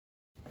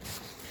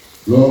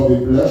Lord,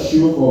 we bless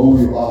you for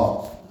who you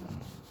are.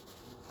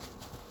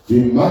 We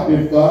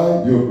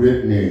magnify your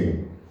great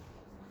name.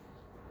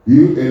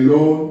 You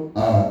alone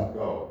are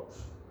God.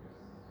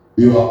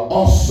 You are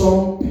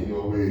awesome in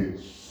your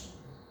ways.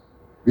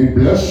 We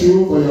bless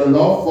you for your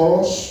love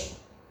for us,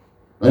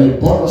 and you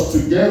brought us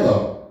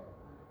together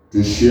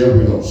to share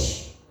with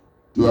us,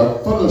 to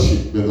have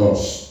fellowship with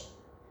us.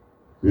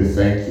 We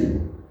thank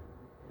you.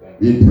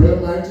 We pray,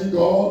 mighty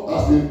God,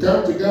 as we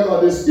come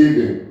together this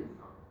evening,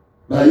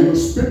 that you will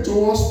speak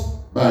to us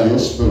by your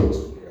Spirit.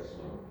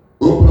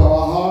 Open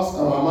our hearts,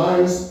 our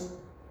minds,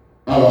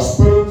 our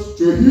spirits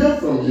to hear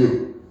from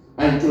you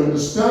and to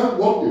understand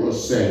what you are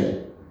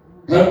saying.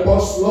 Help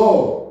us,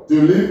 Lord,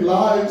 to live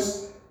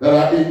lives that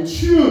are in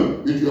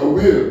tune with your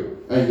will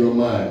and your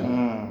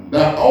mind.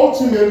 That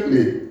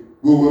ultimately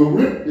we will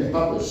reap the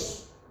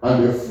harvest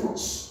and the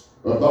fruits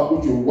of that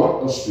which you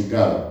want us to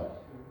gather.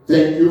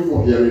 Thank you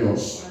for hearing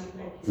us.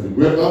 For the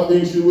greater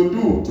things you will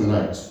do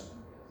tonight.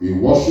 We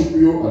worship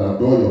you and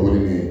adore your holy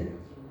name.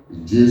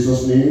 In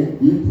Jesus' name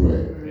we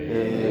pray.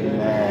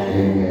 Amen.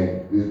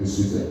 Amen. Please be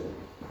seated.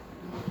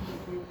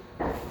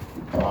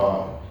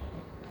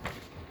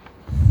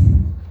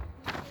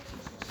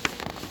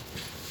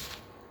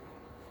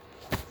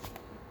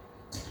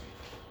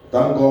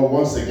 Thank God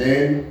once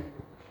again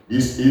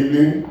this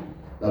evening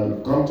that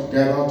we come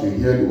together to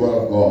hear the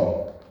word of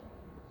God.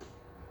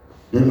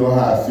 Don't know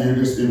how I feel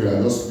this evening.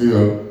 I just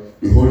feel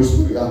the Holy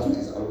Spirit actually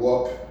is at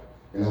work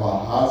in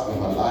our hearts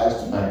and our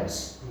lives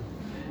tonight.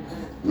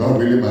 Not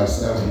really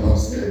myself, I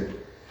must say.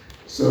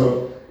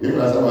 So, even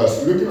as I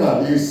was looking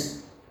at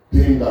this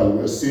hymn that we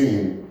were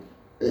singing,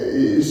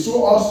 it's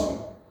so awesome,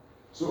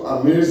 so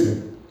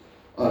amazing.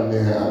 And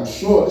I'm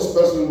sure this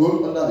person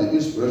wrote under the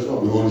inspiration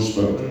of the Holy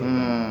Spirit.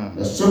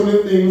 There's so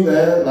many things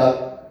there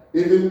that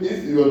even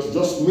if you were to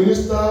just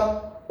minister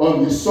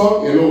on the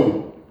song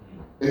alone,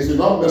 it's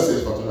enough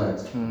message for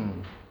tonight.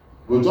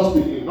 Will just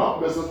be enough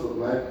message for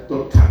tonight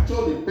to capture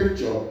the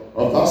picture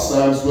of that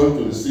Psalms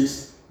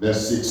 126,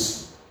 verse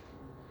 6.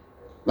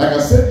 Like I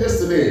said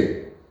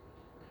yesterday,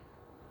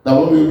 that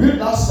when we read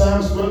that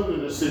Psalms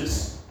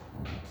 126,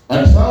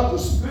 I decided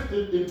to split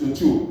it into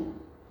two.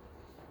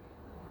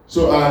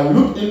 So I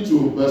looked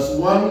into verse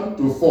 1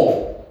 to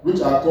 4,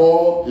 which I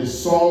call the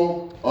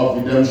Song of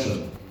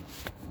Redemption.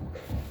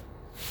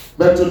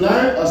 But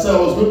tonight, I said I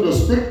was going to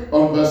speak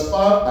on verse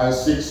 5 and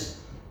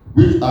 6,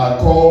 which I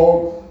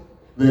call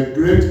the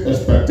Great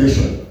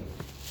Expectation.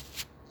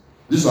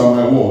 These are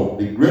my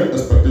words, the Great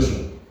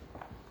Expectation.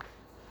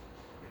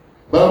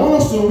 But I want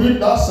us to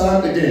read that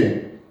psalm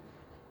again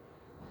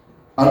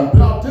and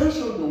pay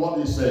attention to what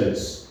it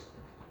says.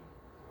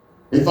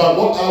 In fact,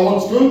 what I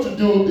was going to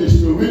do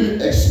is to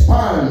really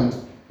expand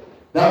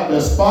that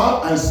verse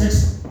 5 and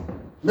 6,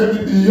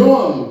 maybe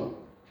beyond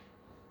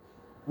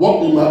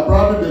what we might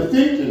probably be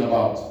thinking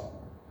about.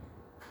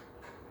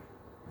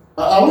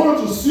 I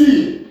wanted to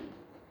see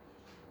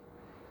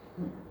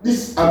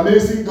this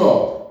amazing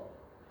God,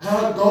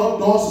 how God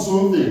does his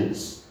own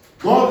things.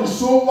 God is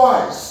so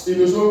wise in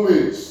his own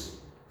ways.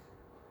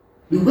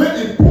 The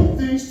way he put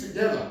things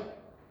together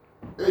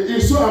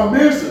is so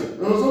amazing.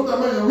 You know,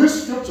 sometimes when you read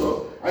scripture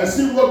and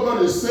see what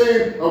God is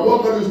saying and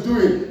what God is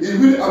doing, it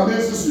really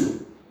amazes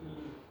you.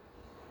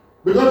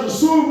 Because it's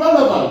so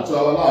relevant to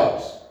our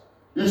lives.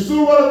 It's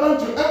so relevant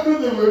to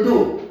everything we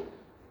do,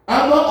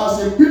 either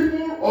as a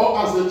people or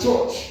as a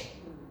church.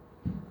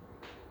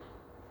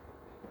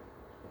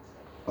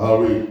 I'll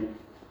read.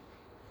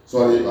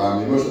 Sorry,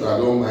 I'm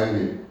emotional, don't mind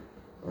me.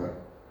 Right.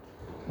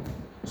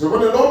 So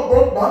when the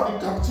Lord brought back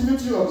the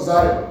captivity of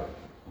Zion,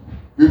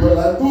 we were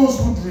like those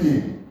who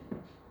dream.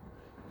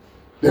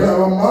 Then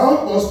our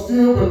mouth was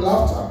filled with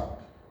laughter,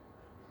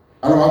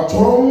 and our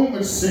tongue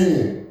with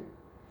singing.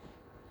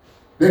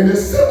 Then they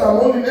said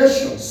among the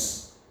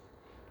nations,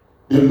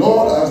 the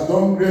Lord has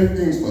done great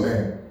things for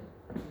them.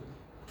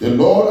 The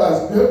Lord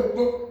has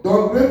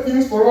done great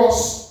things for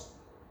us,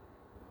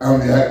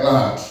 and we are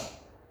glad.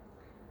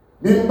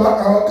 Bring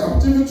back our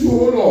captivity,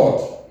 O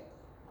Lord,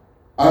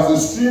 as the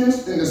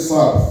streams in the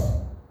south.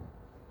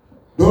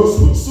 Those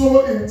who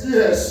sow in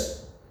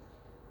tears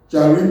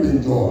shall reap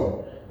in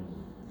joy.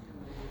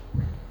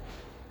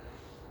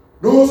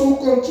 Those who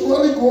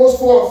continually goes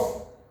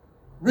forth,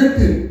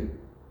 reaping,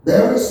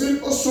 bearing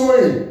seed for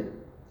sowing,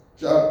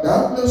 shall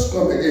doubtless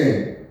come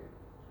again,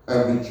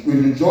 and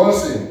with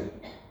rejoicing,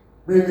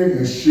 bringing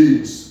his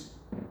sheaves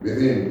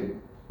with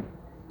him.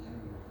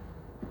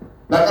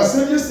 Like I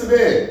said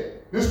yesterday,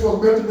 this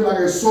was meant to be like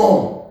a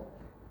song.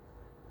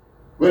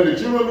 When the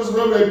children of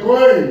Israel were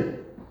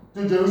going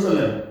to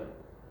Jerusalem,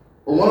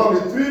 on one of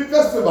the three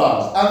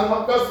festivals,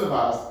 annual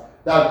festivals,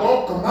 that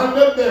God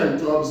commanded them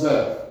to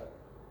observe.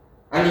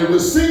 And they were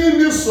singing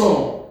this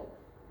song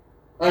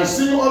and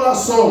singing other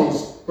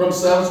songs from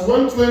Psalms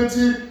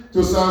 120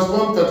 to Psalms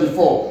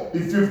 134. The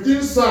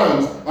 15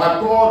 Psalms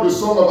are called the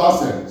Song of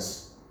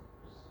Ascents.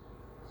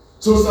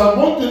 So Psalm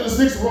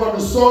 126 is one of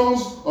the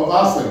songs of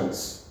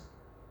ascents.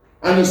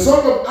 And the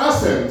Song of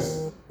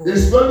Ascents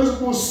is when these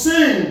people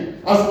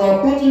sing as they are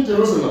approaching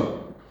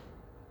Jerusalem.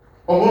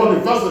 on one of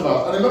the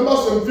festivals. I remember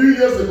some few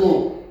years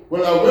ago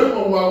when I went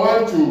with my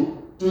wife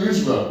to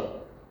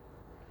Israel,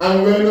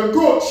 and we were in a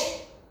coach.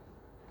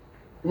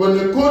 When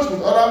the coach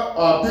with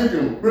other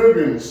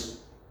pilgrims,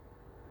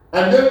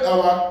 and then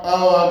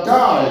our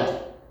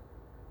guide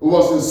who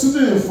was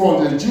sitting in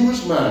front, a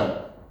Jewish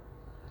man,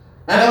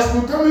 and as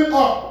we're coming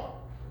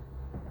up,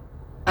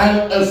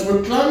 and as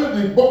we're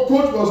climbing, the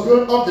coach was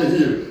going up the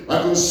hill.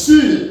 I could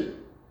see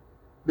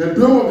the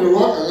dome of the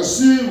rock. I could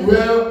see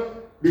where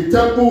the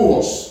temple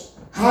was,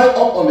 high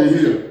up on the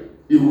hill.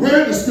 The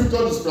way the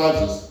scripture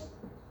describes it.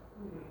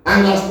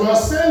 And as we are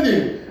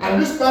ascending,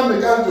 and this man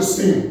began to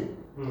sing.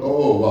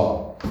 Oh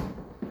wow!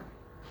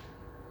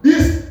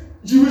 This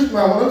Jewish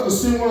man wanted to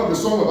sing one of the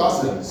songs of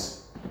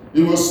ascents.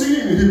 He was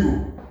singing in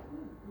Hebrew.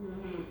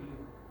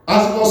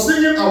 As he was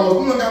singing, I was no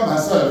longer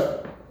myself.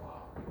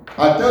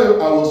 I tell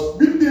you, I was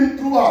weeping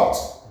throughout.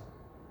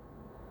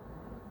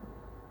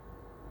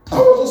 I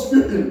was just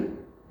weeping.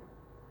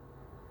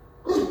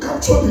 To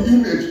capture the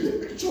image,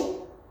 the picture.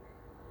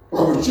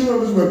 While the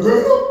children were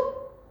going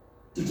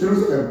up to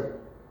Jerusalem.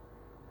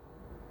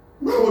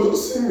 I was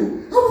just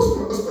singing. I was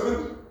not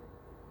spending.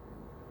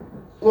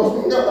 I was no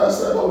longer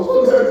myself. I was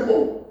not there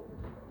anymore.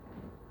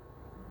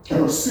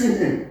 I was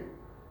singing.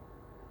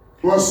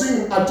 He was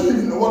singing. I didn't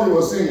even know what he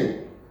was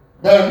singing.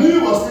 But I knew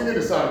he was singing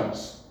the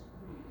songs.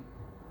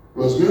 He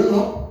was going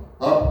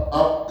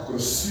up. I could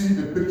see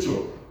the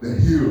picture, the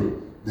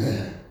hill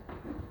there.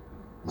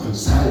 Mount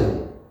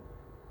Zion,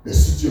 the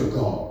city of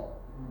God,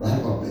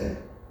 right up there.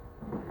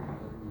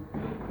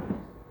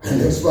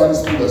 And that's why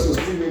this people was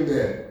singing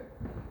there.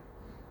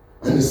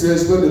 And it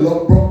says, when the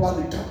Lord brought back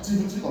the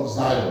captivity of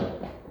Zion,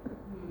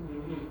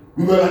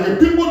 we were like a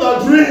people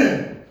that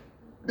dream.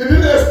 They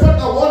didn't expect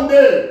that one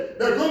day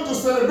they're going to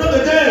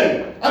celebrate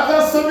again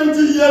after 70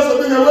 years of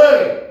being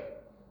away.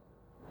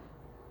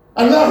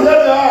 And now here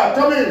they are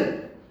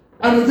coming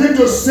and begin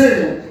to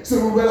sing.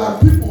 So we were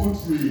like people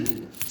who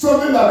dream.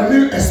 Something that they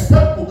didn't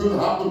expect was going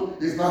to happen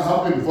is not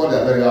happening before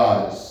their very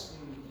eyes.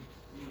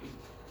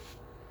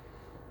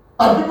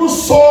 And people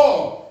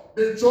saw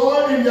the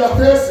joy in their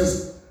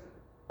faces.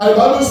 And the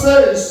Bible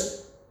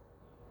says,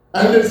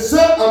 and they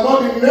said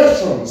among the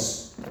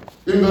nations,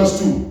 in verse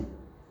 2,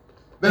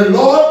 the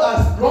Lord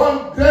has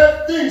done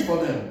great things for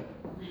them.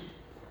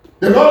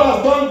 The Lord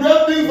has done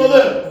great things for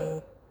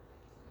them.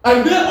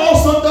 And they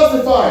also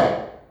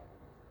testify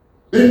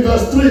in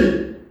verse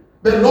 3,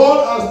 the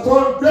Lord has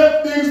done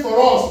great things for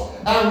us,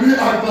 and we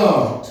are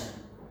glad.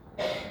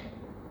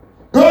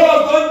 God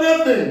has done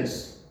great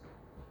things.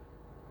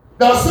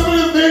 There are so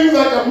many things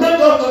that can make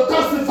us to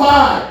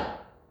testify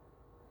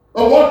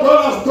of what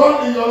God has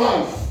done in your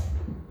life.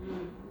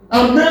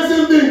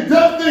 Amazing things,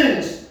 great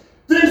things,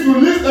 things we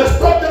least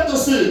expected to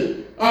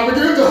see are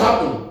beginning to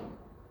happen.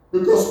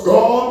 Because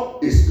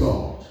God is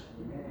God.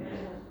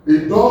 He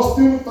does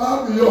things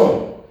far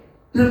beyond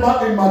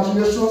human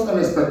imaginations and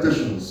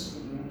expectations.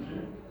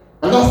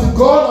 And that's the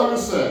God that we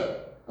serve.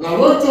 And I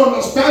want to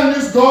understand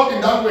this God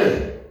in that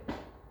way.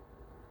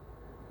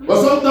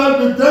 But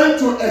sometimes we tend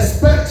to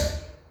expect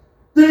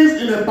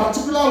things in a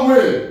particular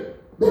way,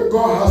 but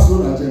God has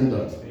no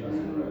agenda.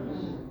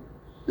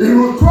 He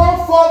will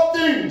call forth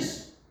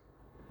things.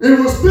 He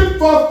will speak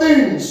forth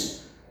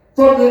things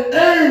from the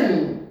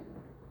end,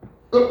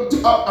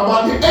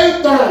 about the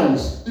end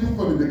times, even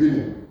from the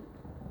beginning.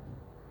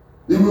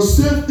 He will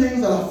say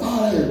things that are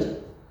far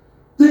ahead,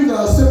 things that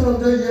are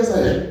 700 years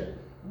ahead,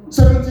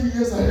 70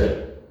 years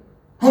ahead,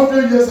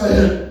 100 years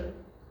ahead.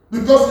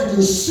 Because he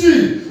can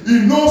see, he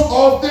knows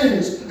all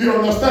things, he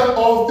understands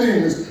all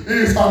things. He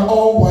is an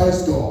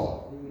all-wise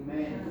God.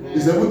 Amen.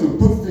 He's able to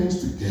put things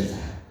together,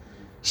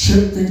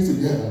 shape things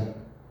together,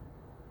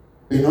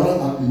 in order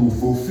that he will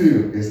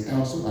fulfill his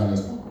counsel and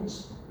his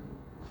purpose.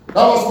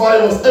 That was why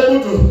he was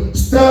able to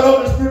stir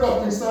up the spirit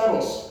of King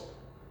Cyrus,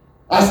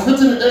 as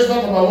written in Ezra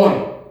chapter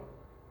 1.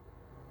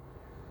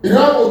 In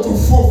order to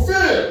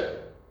fulfill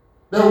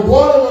the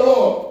word of the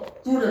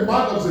Lord through the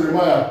mouth of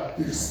Jeremiah,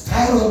 he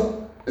stirred up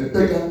a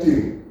pagan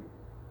king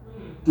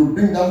to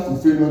bring that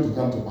fulfillment to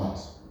come to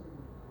pass.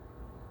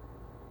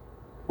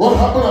 What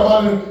happened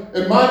about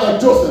a man like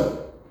Joseph?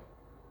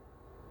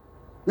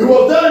 He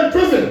was there in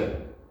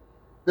prison.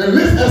 They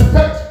least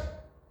expect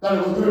that he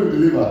was going to be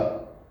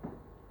delivered.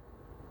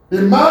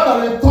 The man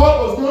that he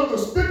thought was going to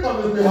speak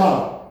on his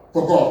behalf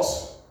forgot.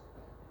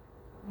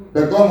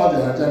 But God had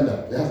an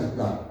agenda. He has a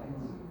plan.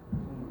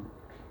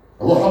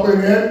 And what happened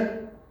in the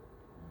end?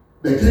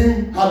 The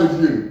king had a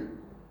dream.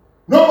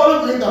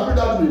 Nobody could interpret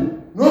that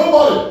dream.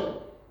 Nobody.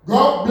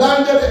 God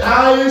blinded the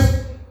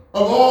eyes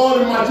of all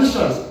the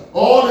magicians,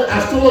 all the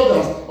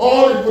astrologers,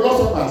 all the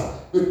philosophers,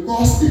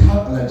 because he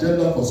had an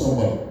agenda for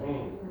somebody.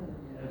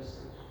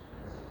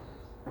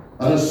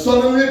 And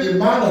suddenly the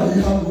man that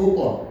he had to hope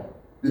on,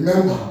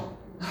 remember,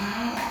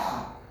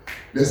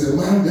 there's a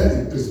man there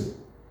in prison.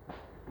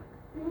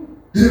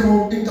 He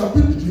will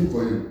interpret the dream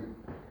for you.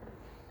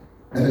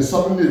 And then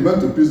suddenly he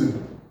went to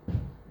prison.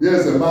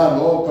 Here's a man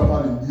all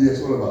covered in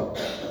years all over.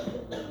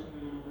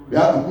 They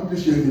had to quickly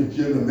shave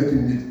him, make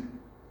him neat,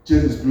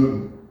 change his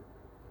clothing,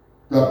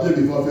 to appear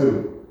before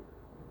Pharaoh.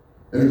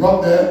 And he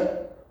got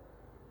there,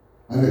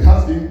 and they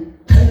asked him,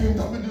 can you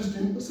interpret this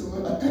dream? He said,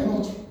 well, I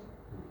cannot.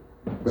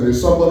 But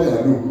there's somebody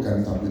I know who can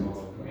interpret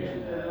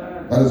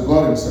it. That is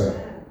God himself.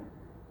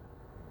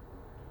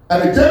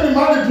 And he gave the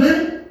man the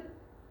dream,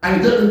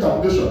 and he gave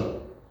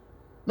interpretation.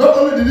 Not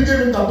only did he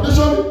give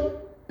interpretation,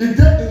 he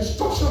gave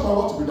instruction about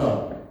what to be done.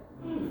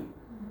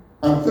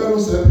 And Pharaoh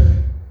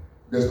said,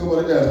 there's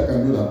nobody else who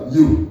can do that.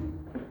 You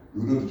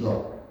do the job.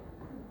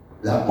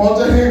 They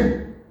appointed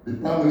him the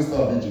Prime Minister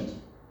of Egypt.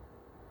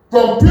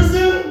 From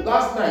prison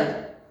last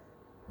night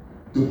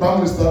to Prime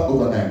Minister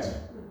overnight.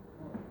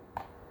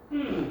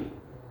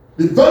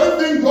 The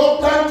very thing God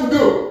planned to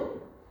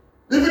do,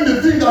 even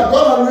the thing that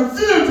God had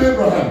revealed to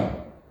Abraham,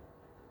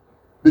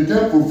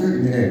 became fulfilled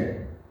in the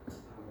end.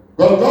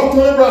 God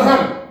told Abraham,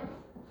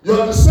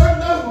 your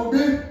descendants will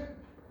be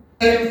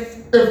in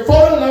a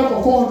foreign land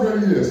for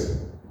 400 years.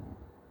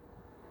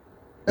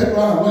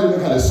 Abraham had not even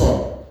had a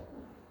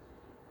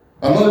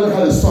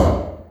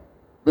son.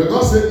 But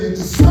God said his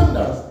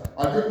descendants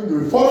are going to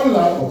a foreign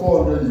land for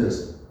 400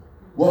 years.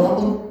 What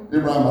happened?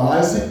 Abraham had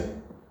Isaac.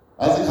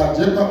 Isaac had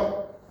Jacob.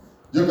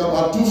 Jacob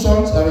had 12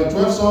 sons.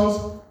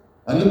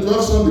 And the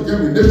 12 sons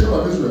became the nation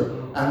of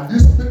Israel. And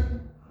these people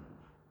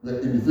were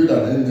in the field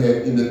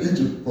in the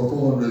Egypt for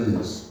 400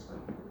 years.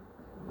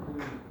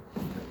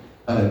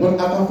 And when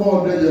after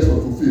 400 years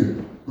were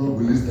fulfilled, God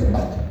released them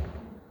back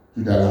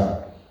to their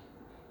land.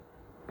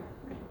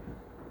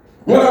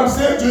 What I'm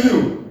saying to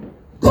you,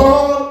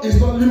 God is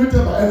not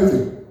limited by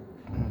anything.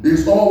 He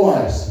is all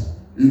wise.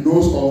 He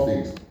knows all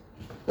things.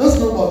 Let's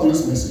go back to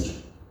this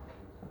message.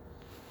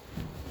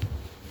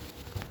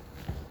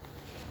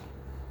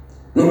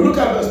 When we look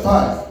at verse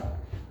 5,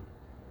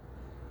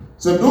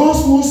 so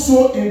those who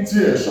sow in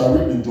tears shall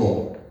reap in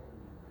joy.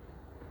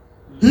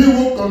 He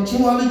who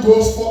continually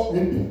goes forth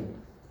weeping,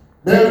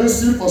 bearing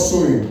seed for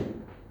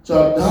sowing,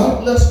 shall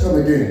doubtless come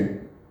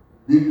again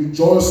with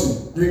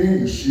rejoicing, bringing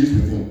his sheaves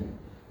with him.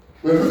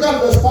 When we look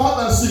at verse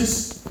 5 and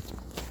 6,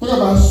 talk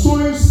about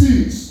sowing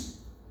seeds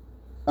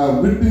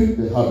and reaping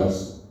the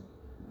harvest.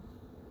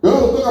 We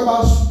also talk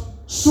about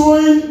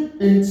sowing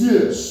in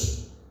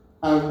tears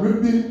and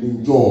reaping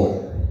in joy.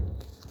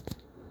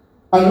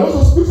 And it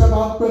also speaks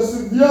about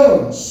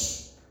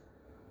perseverance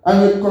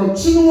and a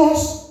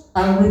continuous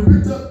and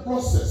repeated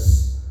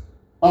process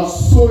of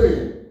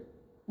sowing.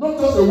 Not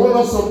just a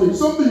one-off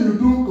something you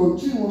do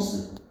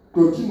continuously.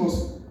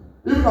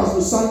 Even as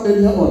we sang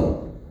earlier on,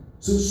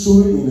 so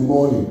sowing in the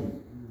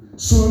morning,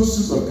 sowing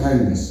seeds of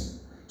kindness,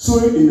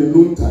 sowing in the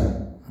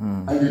noontime,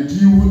 and the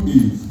dew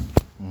eve,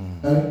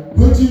 and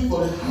waiting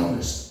for the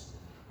harvest.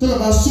 Talk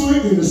about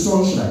sowing in the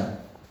sunshine,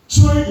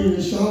 sowing in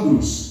the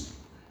shadows,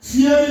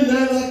 fearing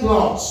neither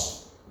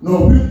clouds,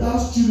 nor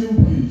winter's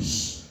chilling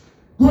breeze,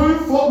 going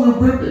forth with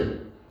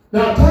reaping.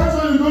 There are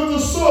times when you go to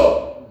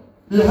sow,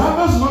 the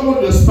harvest is not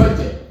what you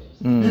expected.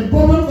 The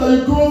problems that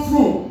you go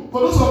through, for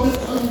those of you,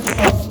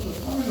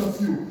 how many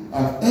of you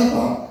have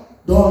ever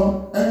done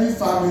any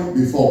farming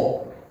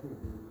before?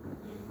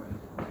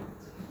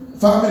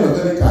 Farming of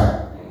any kind.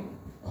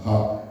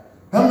 How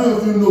many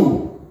of you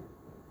know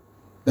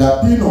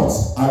that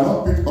peanuts are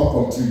not picked up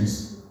from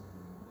trees?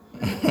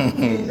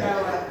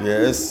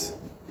 Yes.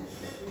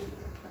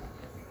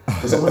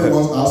 So somebody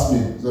once asked me,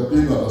 the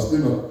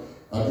peanut,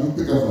 I do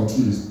pick up from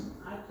trees.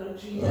 I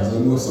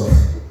said, no, sir.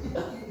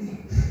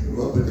 You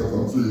don't pick up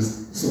from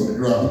trees, it's on the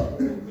ground.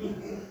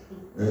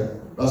 Yeah?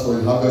 That's what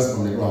you harvest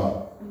from the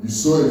ground. You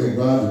sow it in the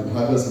ground, you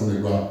harvest from the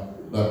ground,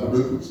 like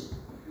potatoes.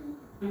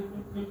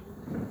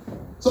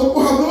 Some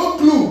people have no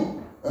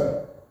clue.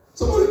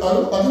 Somebody, I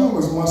don't know, it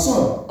was my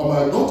son or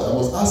my daughter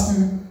was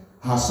asking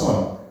her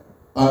son.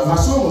 And her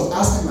son was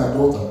asking my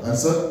daughter and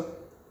said,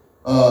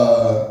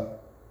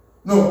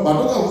 no, my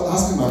daughter was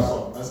asking my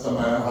son,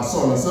 her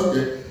son, and said,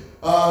 okay,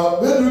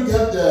 where do you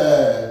get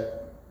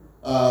the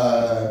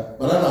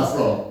banana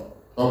from?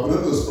 Or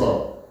potatoes from?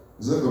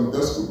 He said, from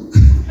Tesco.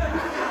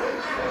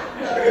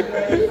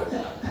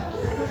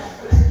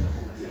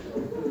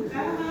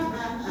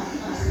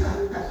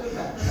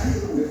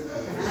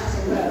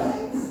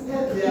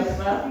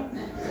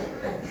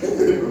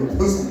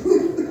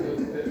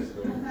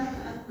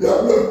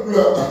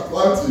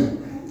 Planting.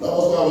 That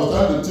was what I was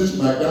trying to teach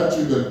my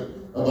grandchildren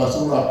about. So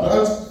I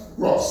plant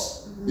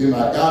crops in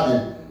my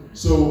garden.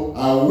 So I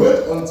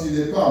wait until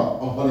they come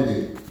on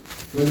holiday.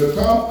 When they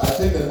come, I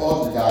take them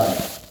all to the garden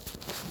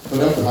for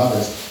them to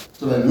harvest,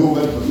 so they know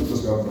where the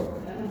potatoes come from.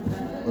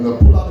 When I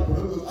pull out the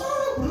potatoes,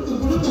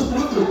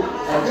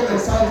 I get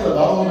excited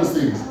about all these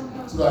things,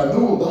 so that I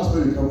know that's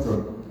where they come from.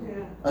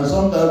 And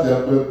sometimes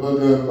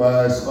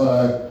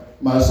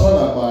my son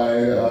and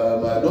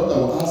my daughter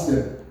will ask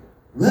them,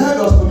 where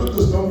does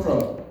potatoes come from?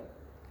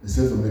 They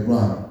say from the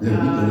ground. They read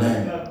the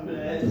land.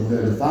 From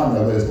the farm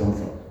where it's come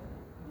from.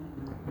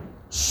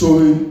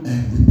 Sowing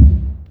and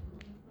reaping.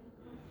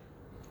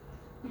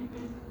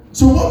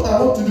 So what I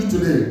want to do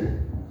today,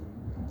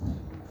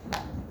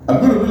 I'm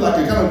going to do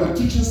like a kind of a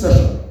teaching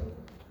session.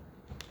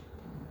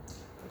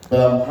 But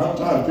I'm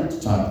trying to keep the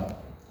time.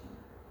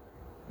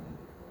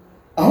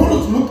 I want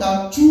us to look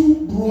at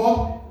two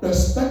broad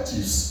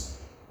perspectives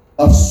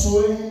of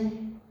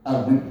sowing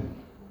and reaping.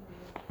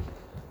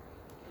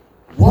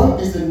 One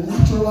is the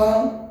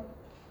natural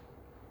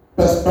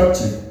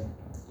perspective,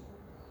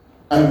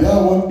 and the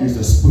other one is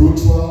the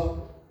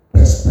spiritual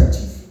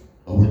perspective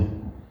of it.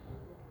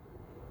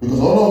 Because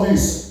all of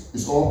this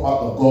is all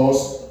part of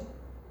God's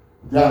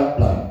grand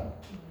plan.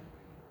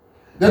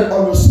 Then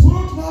on the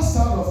spiritual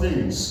side of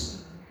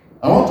things,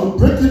 I want to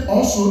break it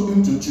also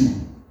into two,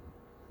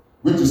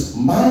 which is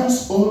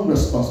man's own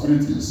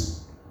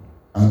responsibilities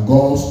and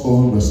God's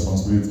own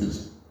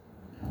responsibilities.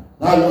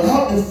 Now you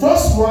have the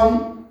first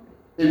one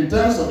in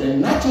terms of the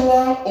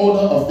natural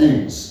order of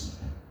things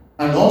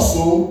and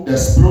also the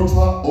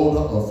spiritual order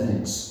of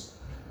things.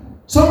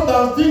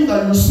 Sometimes things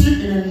that you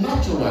see in the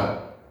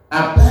natural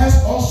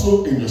applies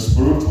also in the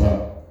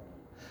spiritual.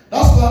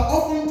 That's why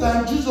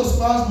oftentimes Jesus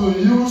Christ will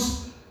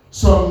use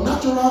some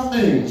natural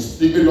things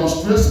to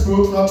illustrate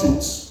spiritual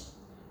truths.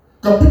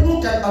 Because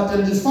people can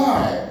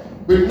identify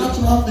with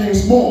natural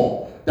things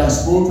more than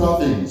spiritual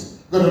things.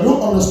 Because they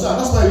don't understand.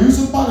 That's why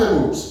using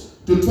parables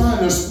to try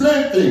and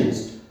explain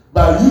things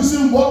by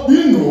using what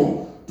we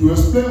know to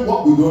explain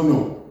what we don't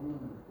know.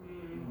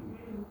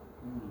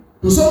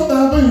 So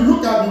sometimes when you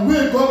look at the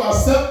way God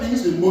has set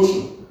things in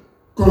motion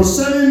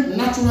concerning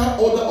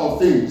natural order of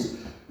things,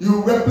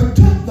 you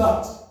replicate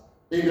that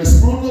in the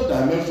spiritual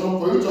dimension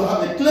for you to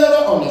have a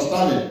clearer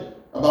understanding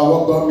about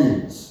what God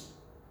means.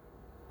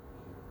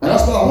 And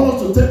that's why I want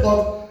us to take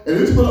up a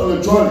little bit on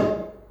a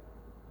journey.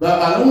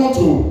 But I don't want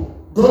to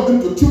go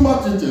into too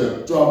much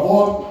detail to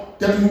avoid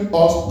getting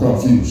us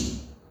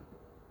confused.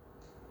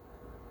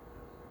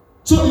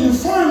 So you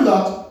find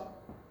that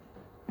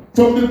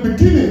from the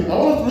beginning, I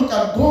want to look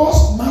at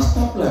God's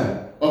master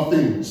plan of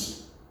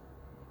things.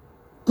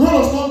 God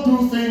does not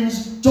do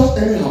things just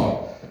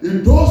anyhow.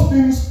 He does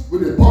things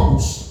with a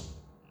purpose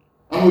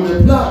and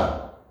with a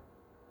plan.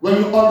 When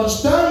you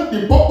understand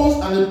the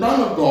purpose and the plan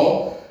of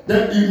God,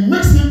 then it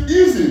makes it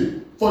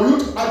easy for you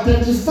to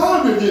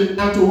identify with it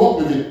and to work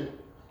with it.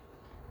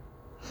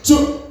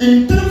 So,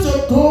 in terms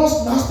of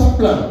God's master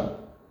plan,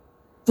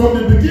 from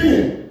the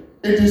beginning,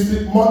 it is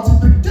the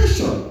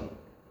multiplication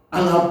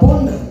and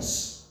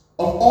abundance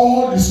of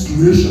all His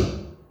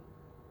creation.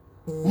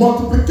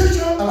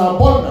 Multiplication and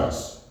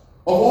abundance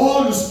of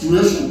all His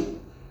creation,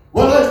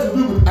 whether it's to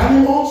do with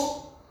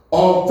animals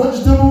or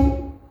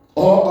vegetable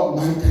or of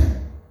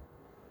mankind.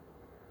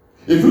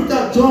 If you look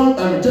at John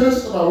and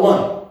Genesis chapter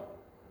 1,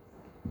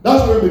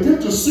 that's when we begin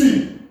to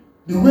see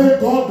the way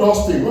God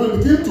does things. When we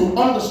begin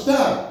to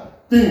understand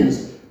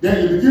things,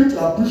 then you begin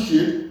to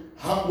appreciate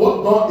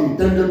what God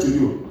intended to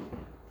do.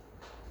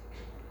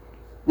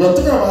 We're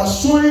talking about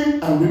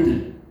sowing and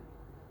reaping,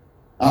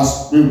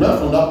 as we read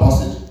from that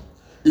passage.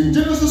 In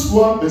Genesis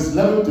 1, verse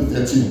 11 to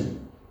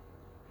 13,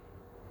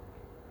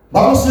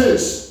 Bible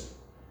says,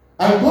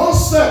 and God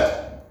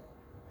said,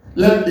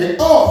 let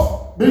the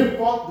earth bring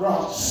forth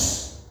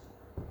grass.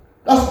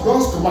 That's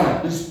God's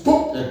command. He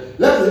spoke it.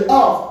 Let the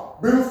earth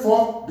bring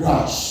forth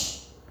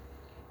grass.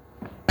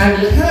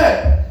 And the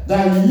herb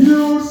that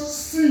yields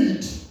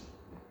seed,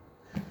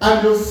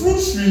 and the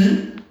fruit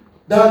tree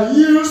that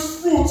yields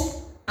fruit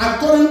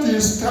according to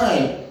its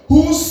kind,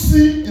 whose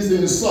seed is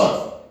in the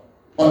earth,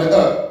 on the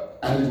earth.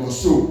 And it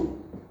was so.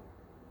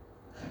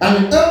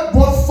 And the earth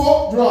brought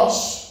forth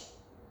grass,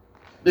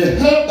 the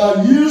herb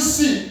that yields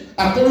seed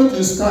according to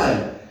its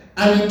kind,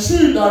 and the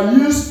tree that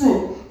yields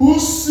fruit,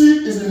 whose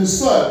seed is in the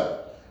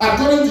soil,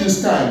 according to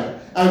its kind.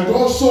 And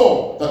God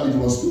saw that it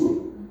was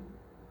good.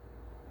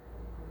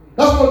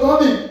 That's what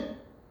God did.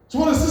 So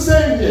what is he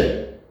saying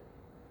here?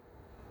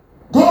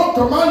 God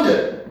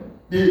commanded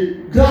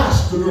the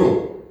grass to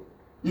grow.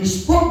 You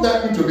spoke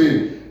that into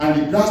being,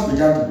 and the grass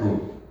began to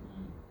grow.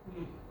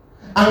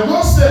 And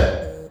God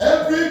said,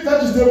 every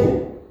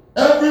vegetable,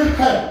 every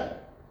herb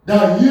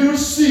that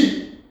yields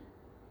seed,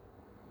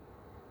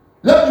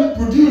 let it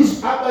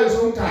produce after its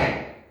own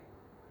kind.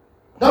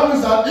 That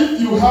means that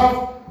if you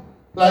have,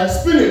 like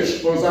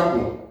spinach, for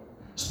example,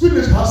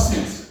 spinach has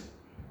seeds.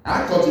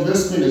 I cultivate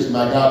spinach in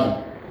my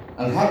garden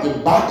and have a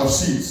bag of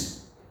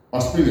seeds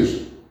of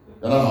spinach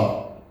that I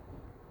have.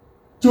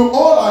 So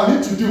all I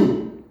need to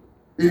do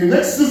in the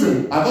next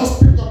season, I just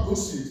pick up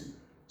those seeds,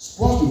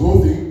 squash the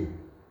whole thing,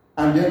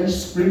 and then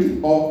sprinkle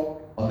it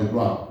up on the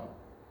ground.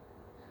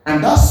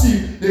 And that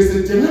seed, there's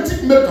a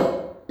genetic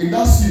makeup in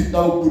that seed that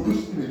will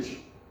produce spinach.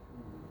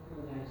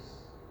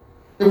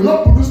 It will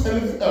not produce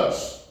anything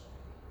else.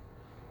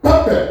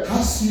 Pepper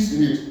has seeds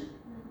in it.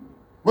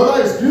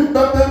 Whether it's green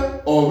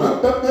pepper or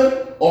red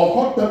pepper or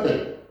hot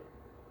pepper.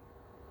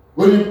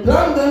 When you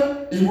plant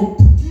them, it will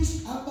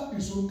produce after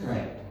its own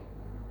kind.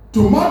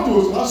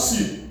 Tomatoes have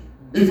seed.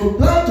 If you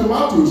plant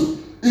tomatoes,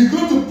 it's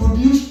going to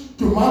produce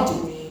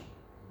tomatoes.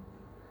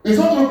 It's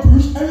not going to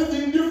produce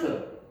anything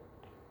different.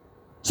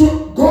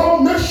 So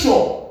God makes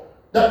sure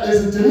that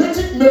there's a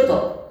genetic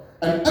makeup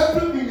and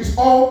everything is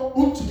all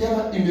put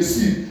together in the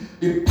seed.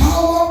 The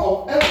power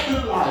of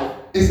every life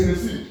is in the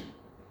seed.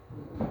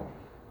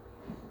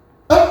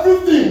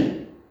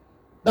 Everything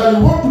that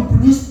you want to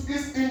produce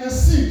is in the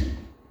seed,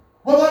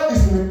 whether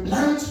it's in a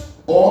plant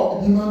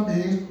or human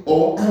beings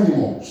or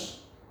animals.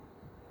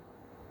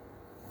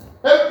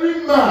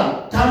 Every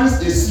man carries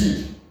a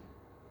seed.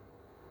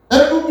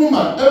 Every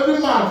woman, every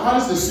man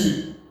carries a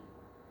seed.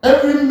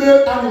 Every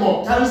male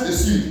animal carries a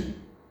seed.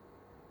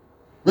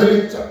 When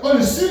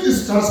the seed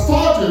is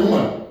transferred to a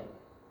woman,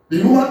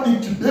 the woman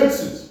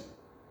incubates it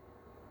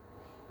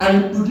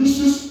and it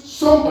produces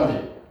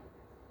somebody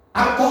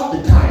after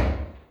the kind.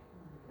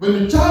 When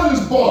the child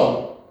is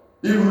born,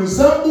 it will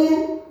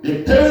resemble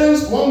the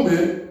parents one way,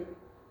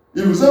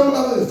 it will resemble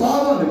either the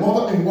father and the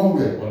mother in one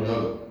way or the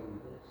other.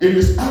 It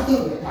is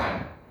after the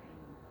time.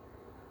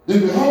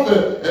 If you have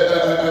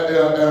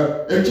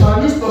a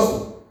Chinese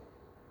person,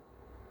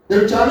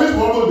 a Chinese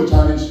woman will be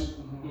Chinese.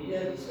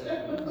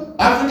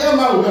 African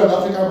man will be an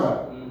African man.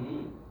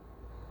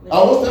 I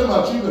always tell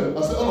my children,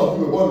 I say, all of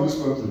you were born in this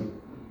country,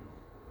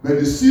 but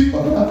the seed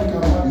of an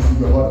African man is in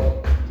your body.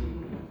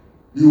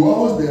 You will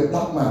always be a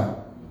black man.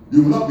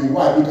 You will not be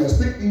white. You can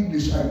speak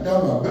English and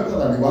Ghana better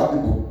than the white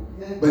people,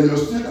 but you're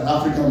still an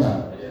African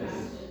man.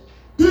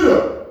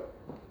 Period.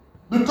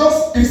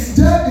 Because it's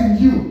there in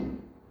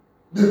you.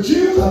 The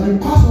genes have been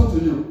passed on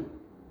to you.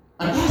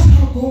 And that's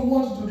how God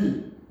wants it to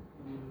be.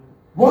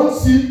 One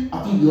seed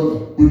after the other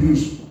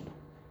produced.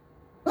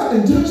 Now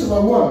in Genesis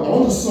chapter 1, I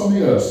want to see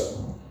something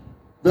else.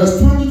 Verse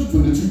 20 to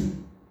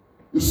 22.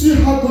 You see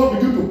how God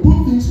began to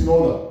put things in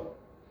order.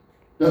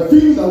 The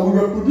things that will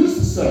reproduce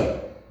itself.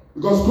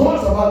 Because God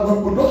is about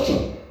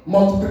reproduction,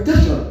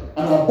 multiplication,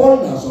 and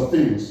abundance of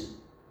things.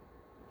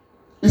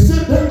 He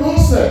said, then God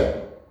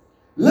said,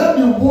 let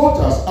the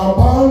waters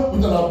abound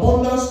with an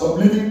abundance of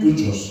living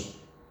creatures.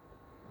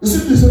 You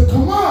see, it's a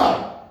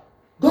command.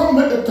 God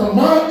made a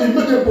command, He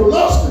made a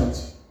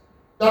pronouncement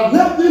that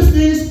let these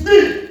things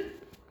be.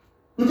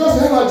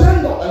 Because He has an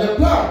agenda and a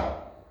plan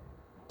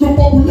to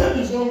populate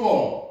His own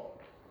world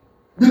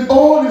with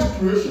all His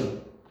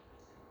creation.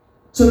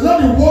 So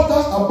let the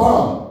waters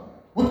abound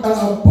with an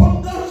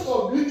abundance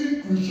of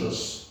living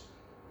creatures.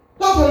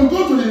 That's when you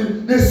go to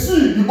the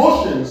sea, the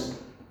oceans.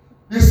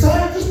 The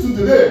scientists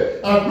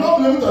today have not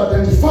been able to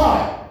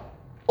identify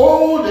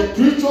all the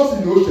creatures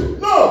in the ocean.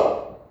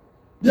 No!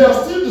 They are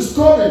still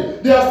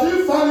discovering, they are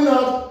still finding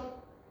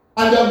out,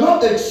 and they have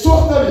not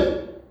exhausted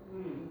it.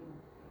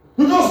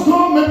 Because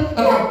God made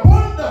an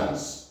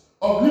abundance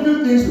of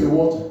living things in the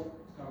water.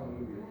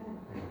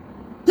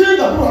 Things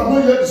that people have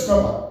not yet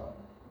discovered.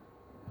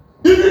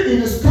 Even in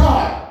the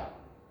sky,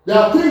 there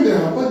are things they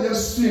have not yet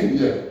seen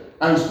yet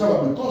and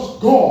discovered because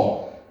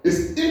God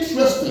is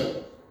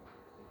interested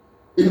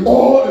in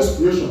all His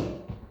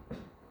creation.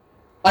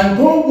 And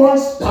God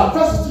wants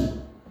diversity.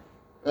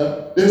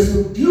 There's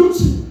a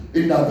beauty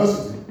in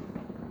diversity.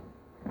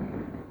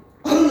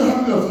 I don't know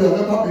how many of you have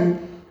ever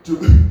been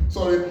to.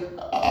 Sorry,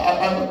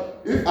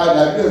 if I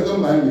digress,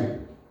 don't mind me.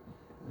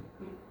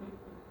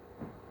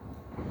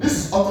 This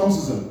is autumn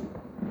season.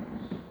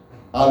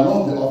 I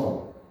love the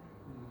autumn.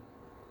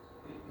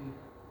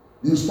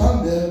 You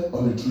stand there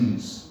on the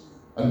trees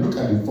and look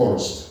at the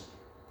forest.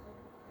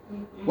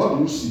 What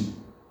do you see?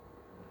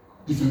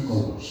 Different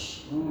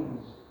colors.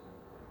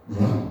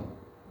 Brown,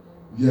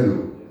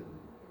 yellow,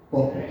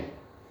 purple,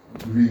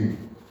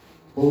 green,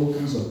 all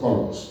kinds of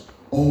colors,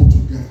 all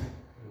together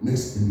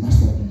makes a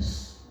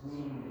masterpiece.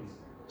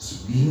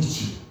 It's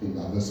beauty in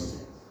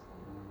diversity,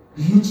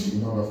 beauty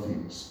in other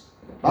things.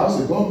 I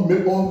say God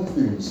made all the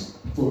things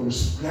for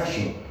His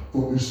pleasure,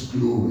 for His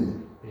glory.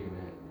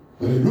 Amen.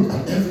 When you look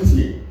at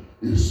everything,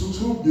 it is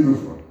so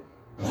beautiful.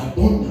 An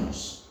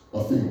abundance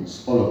of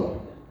things all over.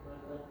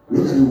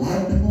 Look at the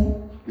white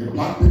people, the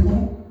black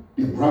people,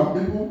 the brown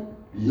people,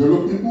 the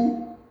yellow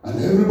people,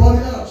 and everybody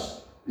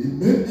else. He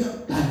made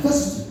them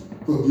diversity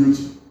for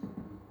beauty.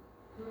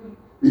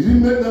 He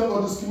didn't make them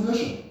for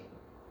discrimination.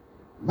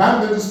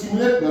 Man may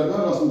discriminate, but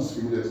God doesn't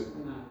discriminate.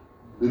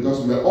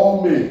 Because we are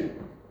all made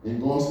in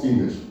God's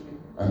image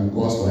and in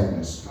God's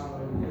likeness.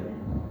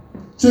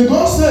 So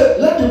God said,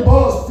 let the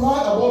birds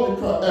fly above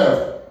the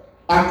earth,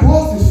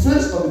 across the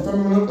face of the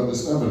firmament of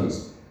the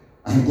heavens.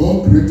 And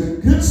God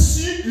created great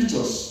sea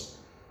creatures.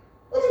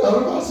 I mean,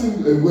 I've never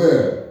seen a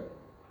whale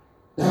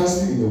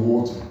dancing in the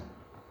water.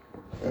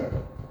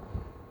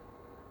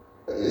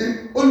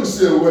 When you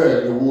see a whale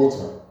in the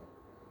water,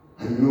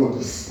 and you know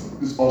this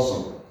is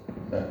awesome.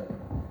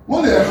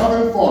 When they are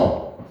having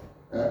fun,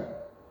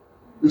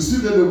 you see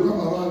that they come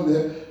around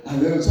there,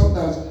 and then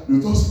sometimes they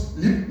just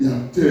lift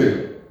their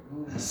tail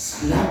and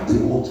slap the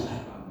water.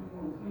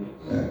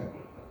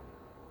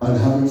 And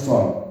having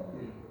fun.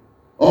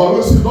 Or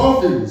you see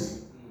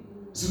dolphins.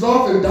 See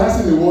dolphins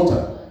dancing in the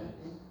water.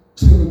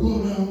 So they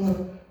go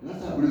around,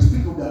 and after they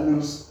stick up their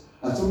nose,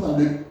 and sometimes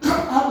they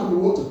come out of the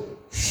water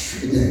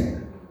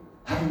again,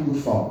 having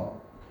good fun.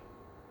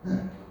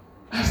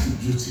 That's the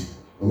beauty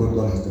of what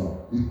God has done.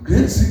 With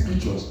great sea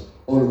creatures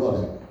all over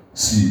the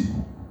sea.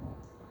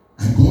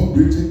 And God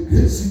created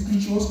great sea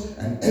creatures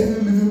and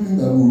every living thing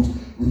that moves,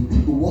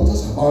 with the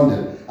waters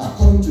abounded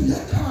according to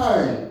their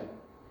kind.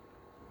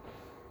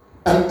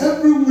 And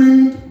every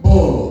winged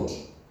bird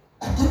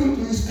according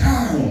to his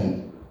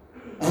kind.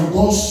 And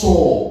God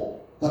saw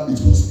that it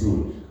was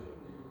good.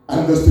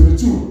 And verse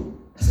 22,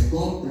 I said,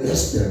 God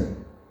blessed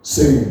them,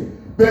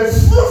 saying, be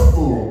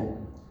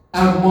fruitful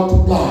and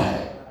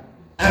multiply,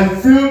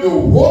 and fill the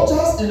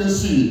waters in the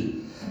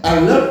sea,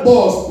 and let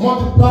birds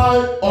multiply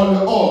on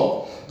the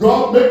earth.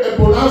 God made a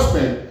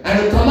pronouncement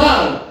and a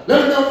command,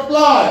 let them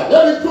fly,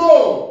 let it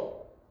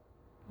grow.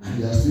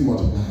 And they are still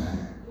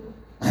multiplying,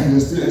 and they're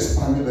still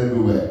expanding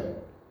everywhere.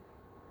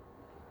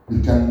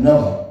 We can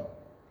never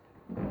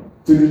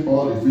finish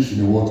all the fish in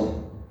the water.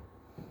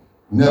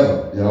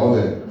 Never. They are all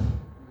there.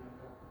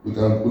 We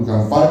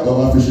can fight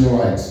over fishing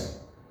rights,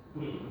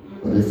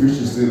 but the fish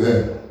is still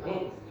there.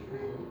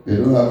 They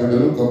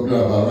don't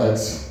complain about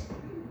rights.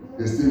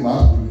 They still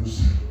mass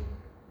produce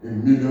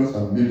in millions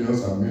and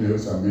millions and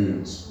millions and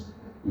millions.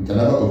 We can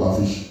never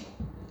overfish.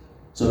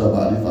 So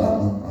about if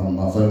I'm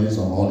offending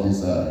some all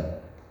these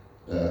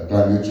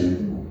climate change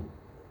people.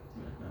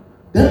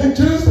 Then in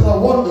Genesis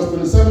 1 verse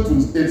 27 to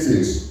 28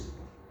 says,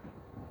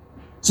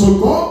 so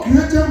God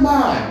created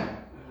man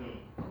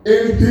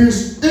in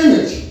his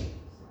image.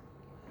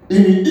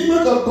 In the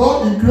image of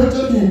God, he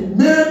created him,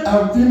 male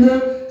and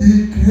female,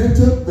 he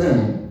created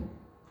them.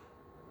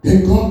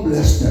 Then God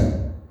blessed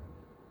them.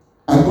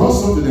 And God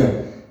said to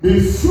them, be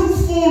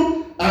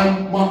fruitful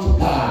and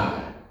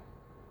multiply.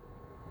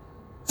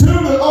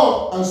 Fill the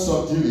earth and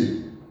subdue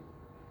it.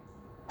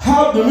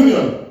 Have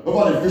dominion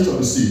over the fish of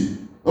the sea,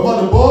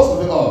 over the birds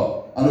of the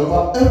earth, and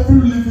over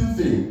every living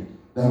thing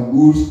that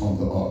moves on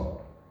the earth.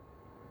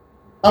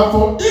 And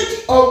for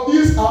each of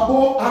these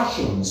above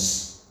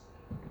actions,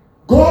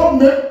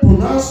 God made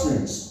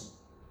pronouncements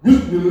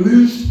which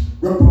released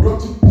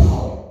reproductive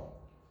power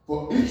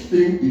for each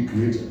thing he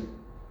created.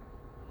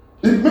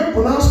 It made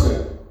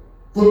pronouncement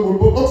for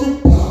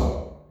reproductive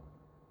power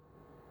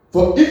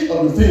for each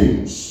of the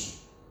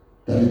things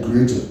that he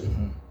created.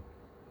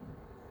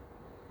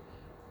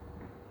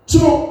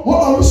 So,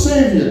 what are we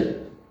saying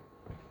here?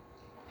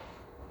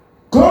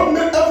 God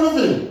made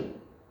everything.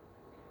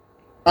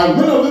 And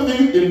many of the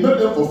things, he made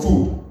them for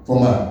food, for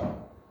man.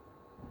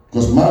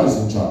 Because man is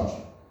in charge.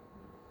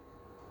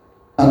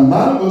 And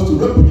man was to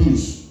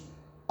reproduce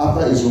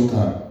after his own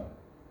kind.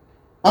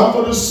 And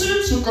for the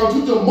seeds to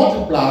continue to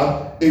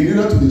multiply, it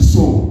needed to be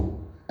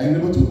sown and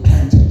needed to be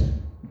planted.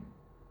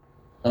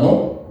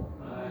 Hello?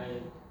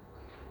 Right.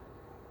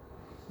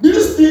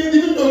 These things,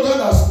 even though God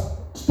has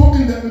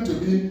spoken them into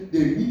being,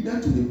 they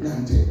needed to be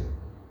planted.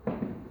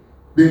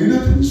 They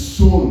needed to be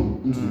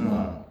sown into the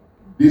ground.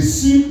 The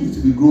seed needs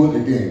to be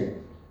grown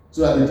again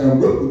so that they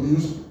can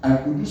reproduce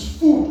and produce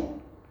food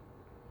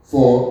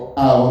for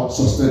our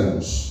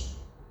sustenance.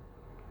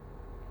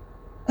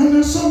 And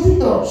there's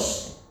something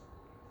else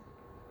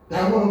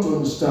that I want to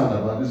understand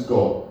about this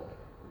God.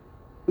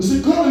 You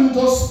see, God didn't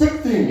just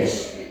speak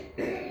things.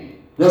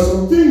 There are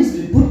some things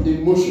he put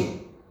in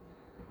motion.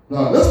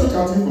 Now, let's look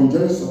at it from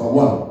Genesis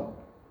 1,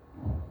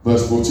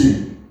 verse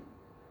 14.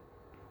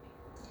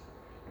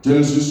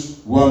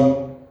 Genesis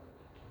 1,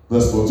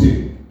 verse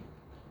 14.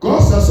 God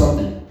said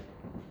something.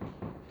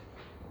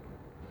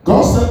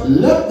 God said,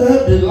 let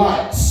there be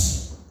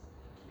lights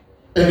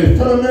in the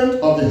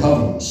firmament of the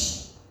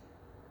heavens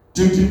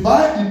to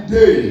divide the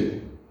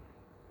day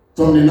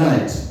from the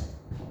night,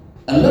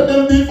 and let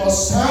them be for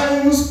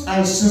signs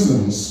and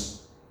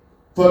seasons,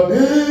 for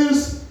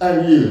days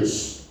and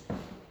years.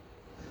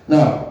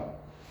 Now,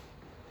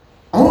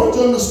 I want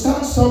you to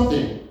understand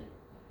something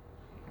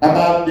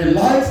about the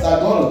lights that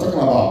God is talking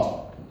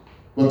about.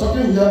 We're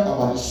talking here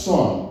about the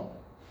sun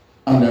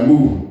and the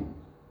moon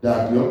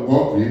that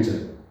God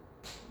created.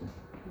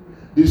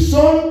 The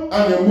sun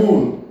and the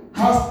moon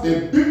has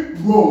a big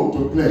role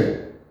to play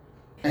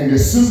in the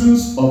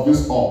seasons of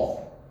this earth.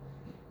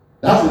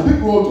 That's a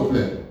big role to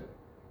play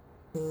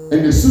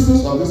in the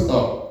seasons of this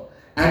earth.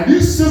 And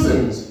these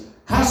seasons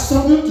has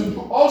something to do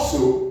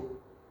also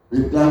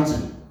with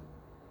planting,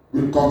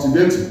 with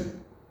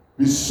cultivating,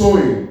 with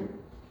sowing,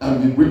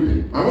 and with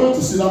reaping. I want you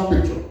to see that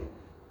picture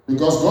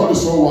because God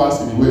is so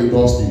wise in the way he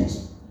does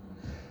things.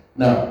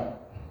 Now,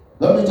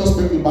 let me just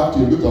take you back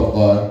to a bit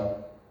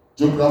of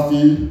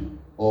geography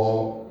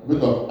or a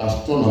bit of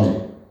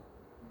astronomy.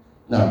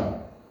 Now,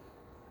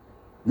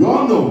 you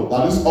all know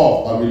that this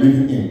earth that we're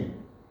living in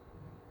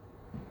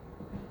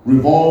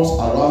revolves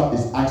around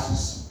its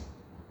axis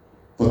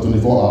for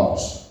 24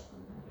 hours.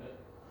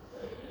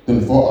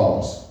 24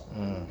 hours.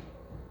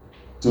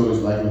 So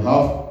it's like you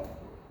have,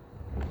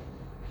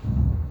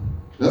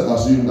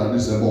 let's assume that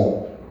this is a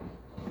ball.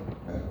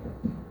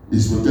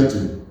 It's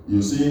rotating.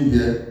 You see in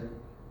here,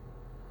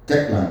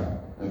 Kirkland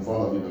in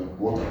front of you, the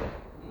water.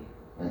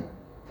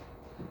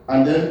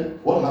 And then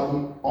what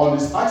happened on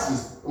this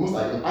axis, almost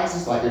like an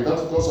axis, like a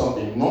vertical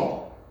something,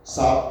 north,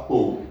 south,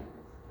 pole.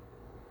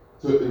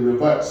 So it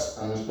reverts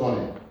and is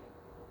turning,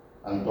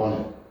 and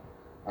turning,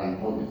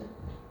 and turning,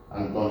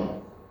 and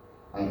turning,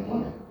 and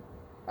turning,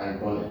 and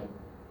turning.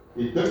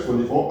 It takes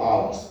 24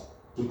 hours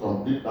to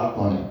complete that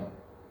turning.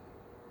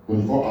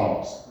 24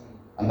 hours.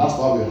 And that's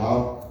why we have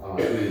our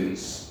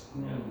days.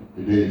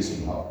 The days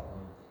we have.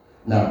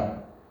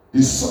 Now,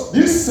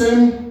 this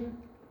same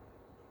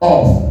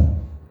earth,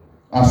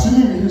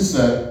 assuming we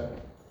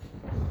said,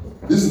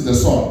 this is the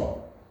sun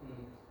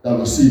that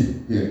we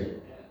see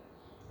here.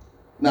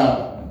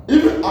 Now,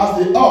 even as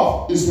the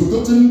earth is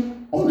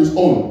rotating on its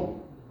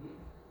own,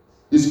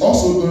 it's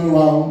also going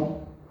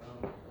around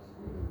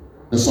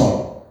the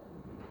sun.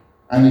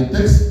 And it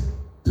takes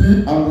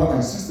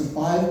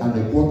 365 and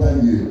a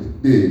quarter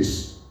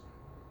days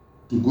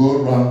to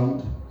go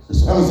around the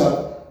sun. That means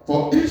that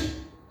for each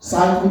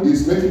cycle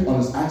it's making on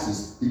its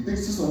axis, it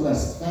takes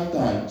 665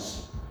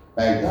 times.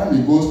 By the time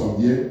it goes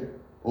from here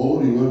all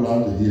the way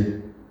around to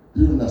here,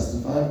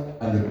 365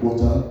 and a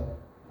quarter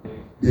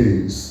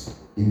days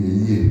in a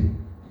year.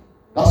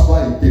 That's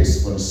why it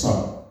takes for the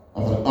sun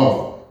and for the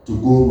earth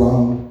to go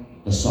around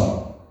the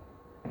sun.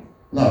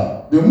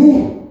 Now, the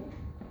moon.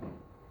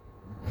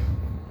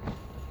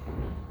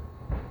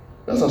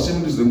 Let's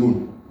assume this is the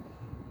moon.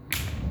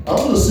 I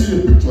want to see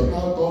the picture of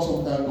how God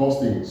sometimes does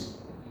things.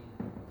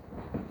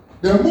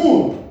 The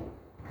moon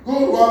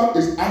goes around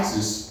its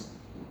axis.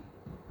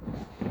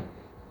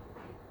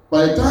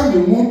 By the time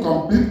the moon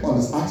completes on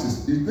its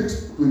axis, it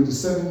takes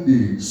 27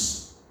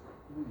 days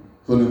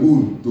for the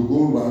moon to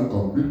go around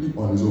completely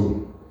on its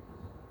own.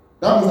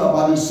 That means that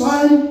by the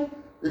time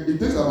it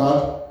takes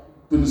about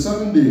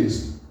 27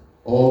 days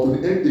or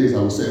 28 days,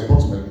 I would say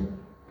approximately,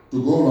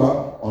 to go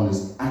around on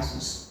its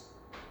axis.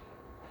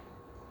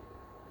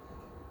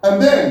 And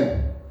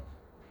then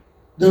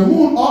the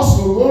moon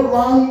also goes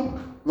around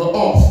the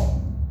earth.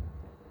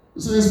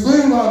 So it's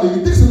going around,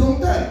 it takes a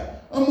long time,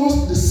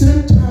 almost the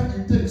same time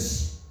it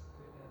takes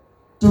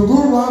to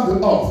go around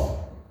the earth,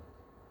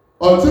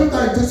 or the same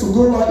time it takes to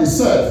go around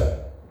itself,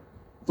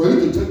 for you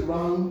to take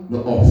around the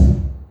earth.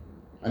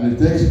 And it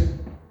takes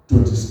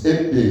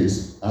 28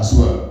 days as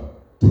well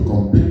to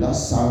complete that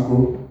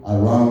cycle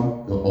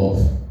around the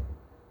earth.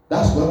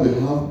 That's why we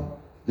have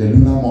the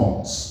lunar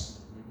months.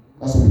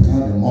 That's what we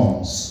call the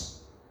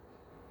months.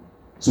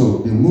 So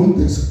the moon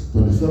takes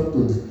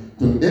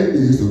 28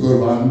 days to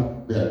go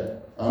around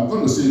there. I'm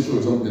going to show you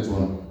something next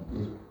one.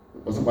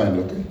 What's the point,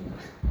 okay?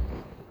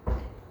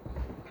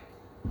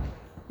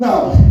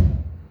 Now,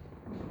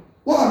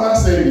 why am I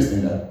saying this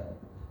thing there?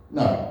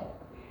 Now,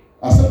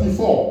 I said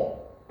before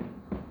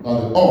that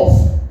the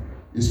earth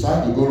is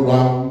trying to go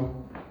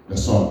around the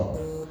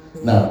sun.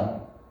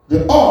 Now,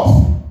 the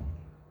earth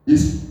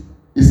is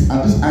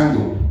at this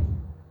angle.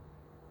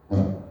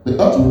 The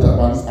earth rotates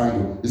at this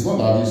angle. It's not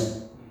like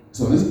this.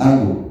 It's on this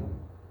angle.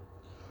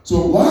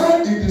 So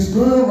while it is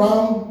going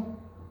around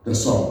the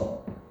sun,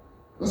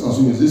 let's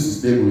assume this is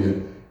stable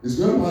here. It's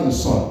going around the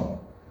sun.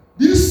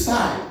 This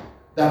side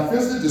that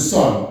faces the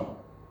sun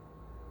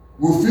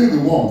will feel the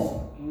warmth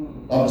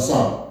of the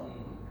sun.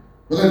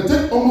 But it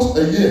takes almost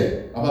a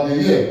year, about a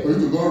year, for you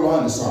to go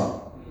around the sun.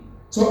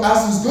 So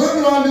as it's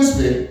going around this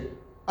way,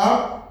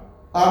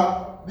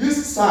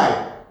 this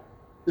side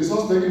is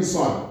not taking the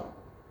sun.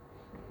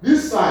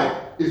 This side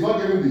is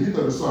not getting the heat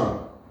of the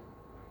sun.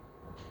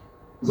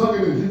 It's not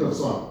getting the heat of the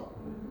sun.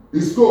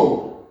 It's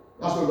cold.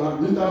 That's why we have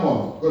winter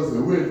month, because it's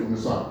away from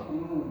the sun.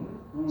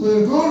 So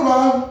you go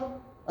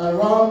around and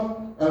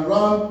round and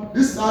round.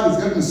 This side is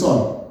getting the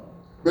sun.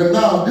 But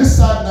now, this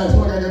side now is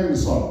not getting the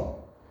sun.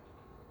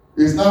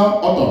 It's now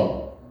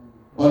autumn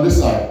on this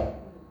side.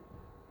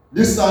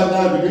 This side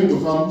now is beginning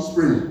to come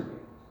spring,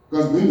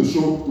 because it's beginning to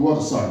show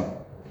towards the sun.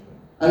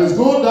 And it's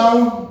going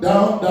down,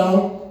 down,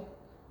 down.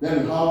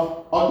 Then you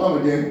have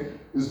autumn again.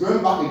 It's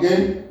going back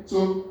again.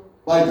 So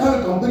by the time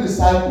you complete the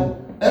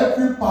cycle,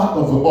 every part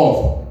of the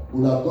earth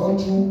will have gone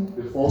through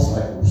the 4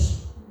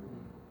 cycles.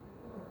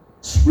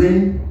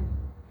 Spring,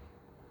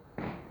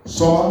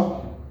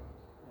 summer,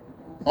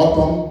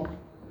 autumn,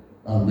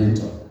 and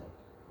winter.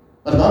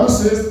 But the Bible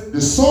says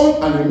the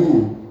sun and the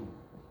moon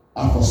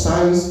are for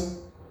signs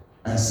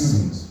and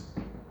seasons,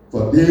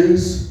 for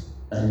days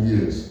and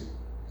years.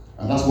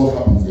 And that's what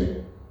happens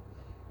here.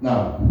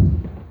 Now,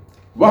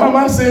 why am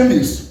I saying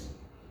this?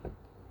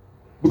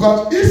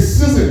 Because each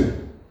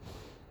season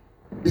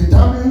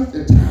determines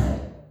the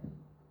time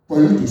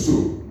for you to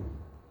sow.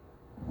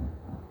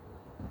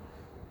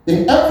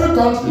 In every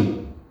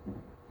country,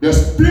 the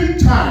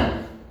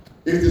springtime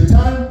is the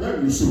time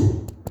when you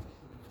sow.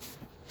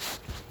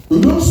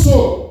 You don't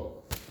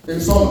sow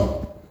in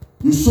summer,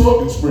 you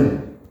sow in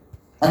spring.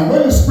 And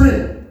when it's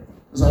spring,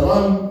 it's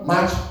around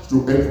March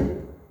to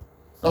April.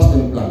 That's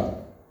when you plant.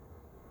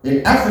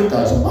 In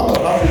Africa, some part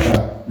of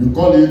Africa, you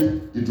call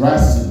it the dry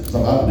season. It's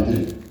about to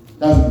begin.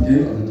 That's the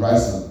beginning of the dry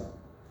season.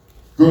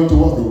 Going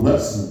towards the wet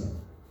season.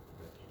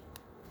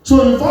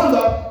 So you find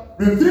that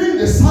within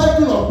the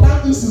cycle of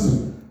planting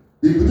season,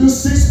 is between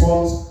 6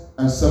 months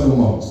and 7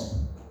 months.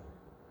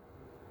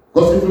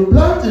 Because if you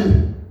plant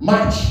in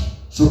March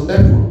to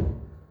April,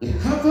 the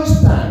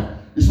harvest time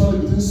is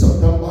only between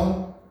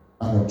September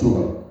and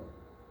October.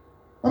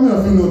 How many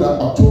of you know that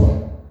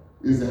October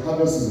is the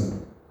harvest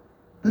season?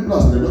 People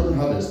are celebrating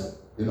harvest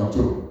in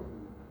October.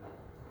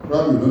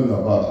 Probably you don't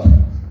know about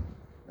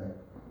that.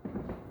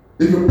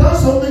 If you plant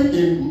something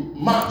in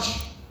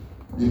March,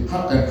 you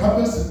can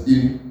harvest it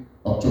in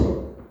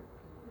October.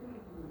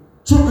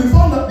 So we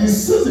found that the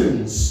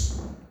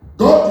seasons,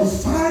 God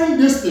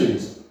defined these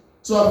things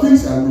so that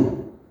things can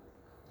grow.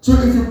 So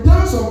if you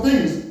plant some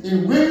things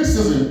in rainy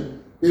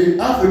season in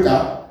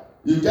Africa,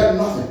 you get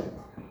nothing.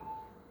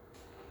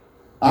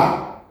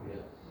 Ah,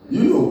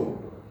 you know.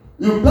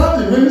 You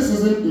plant in rainy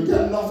season, you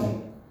get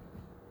nothing.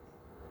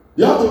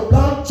 You have to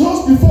plant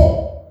just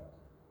before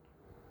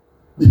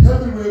the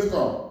heavy rains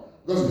come.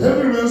 Because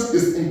heavy rains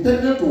is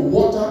intended to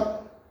water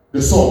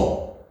the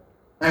soil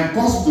and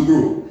cause it to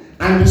grow.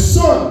 And the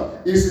sun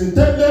is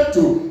intended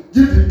to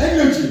give the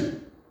energy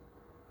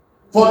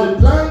for the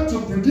plant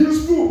to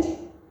produce food.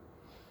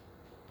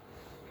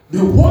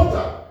 The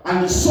water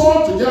and the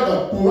soil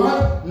together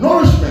provide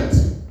nourishment.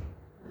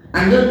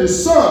 And then the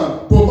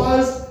sun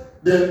provides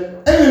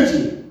the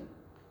energy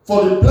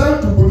for the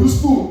plant to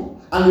produce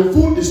food. And the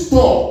food is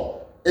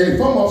stored in the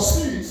form of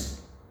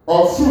seeds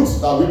or fruits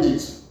that we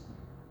eat.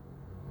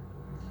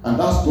 And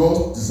that's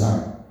God's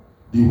design.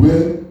 The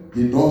way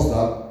He does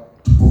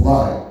that to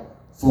provide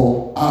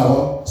for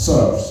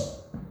ourselves.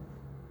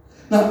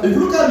 Now, if you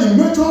look at the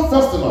major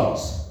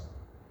festivals,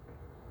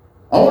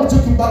 I want to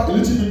take you back a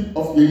little bit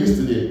of your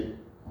yesterday.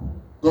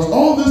 Because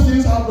all these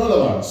things have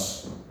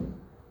relevance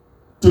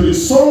to the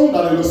song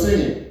that they were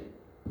singing.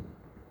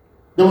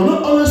 They were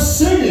not only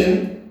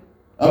singing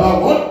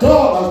about what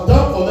God has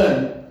done for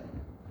them,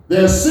 they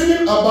are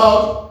singing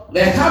about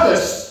the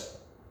harvest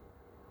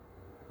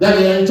that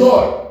they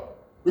enjoy.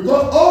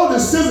 Because all the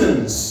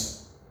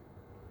seasons,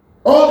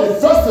 all the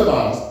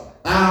festivals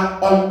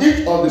are on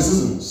each of the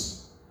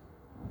seasons.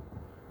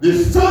 The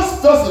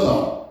first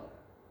festival,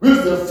 which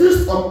is the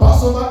feast of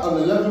Passover and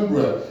Unleavened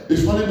Bread,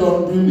 is only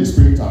done during the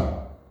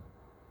springtime.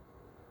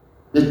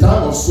 The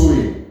time of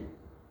sowing.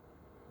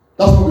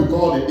 That's what we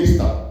call the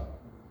Easter.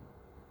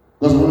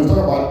 Because when we talk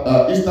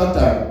about Easter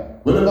time,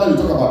 whenever you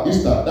talk about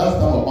Easter, that's the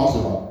time of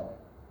Passover.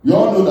 You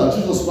all know that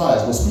Jesus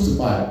Christ was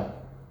crucified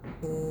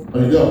on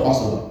the day of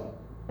Passover.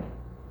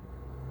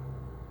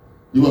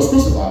 He was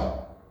crucified.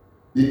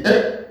 He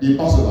ate the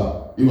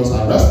Passover. He was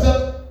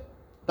arrested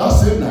that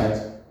same night.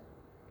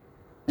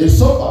 He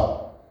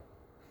suffered.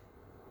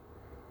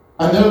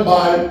 And then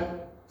by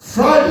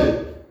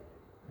Friday,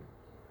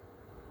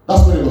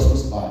 that's when he was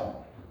crucified.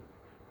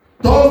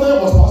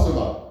 Thursday was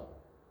Passover.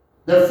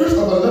 The feast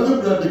of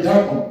Unleavened Bread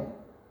began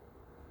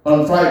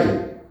on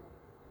Friday.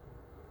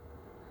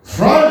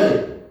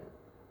 Friday,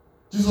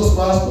 Jesus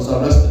Christ was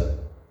arrested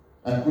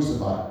and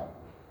crucified.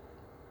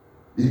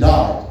 He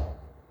died.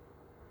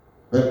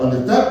 But on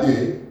the third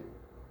day,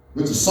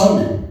 which is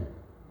Sunday,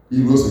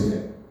 he rose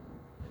again.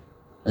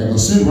 And you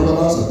see the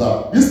relevance of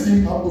that. This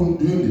thing happened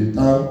during the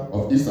time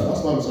of Easter.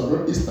 That's why we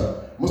celebrate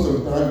Easter. Most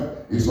of the time,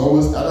 it's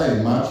always either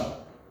in March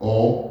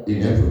or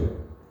in April.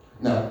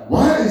 Now,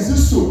 why is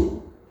this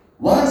so?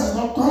 Why is it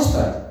not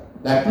constant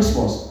like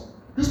Christmas?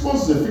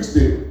 Christmas is a fixed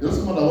date. It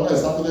doesn't matter whether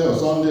it's Saturday or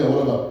Sunday or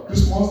whatever.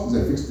 Christmas is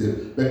a fixed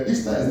date. But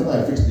Easter is never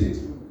a fixed date.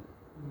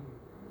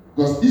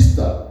 Because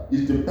Easter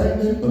is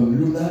dependent on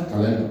the lunar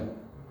calendar.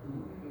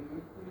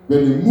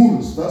 When the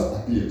moon first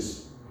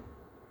appears.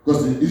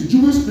 Because it's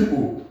Jewish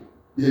people,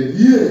 their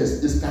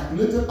years is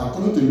calculated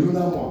according to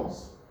lunar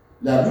months.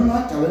 Their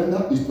lunar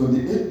calendar is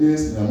 28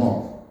 days in a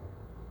month.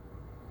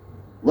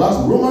 Whereas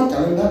the Roman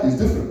calendar is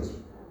different.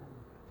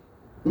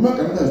 Roman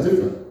calendar is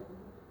different.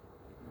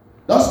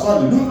 That's why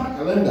the lunar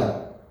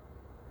calendar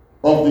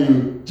of the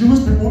Jewish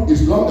people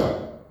is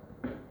longer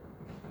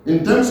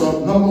in terms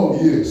of number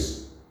of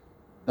years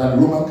than the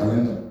Roman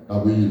calendar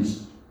that we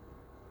use.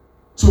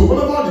 So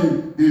whenever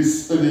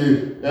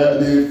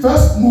the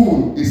first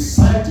moon is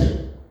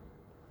sighted,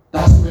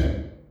 that's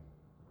when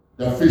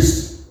the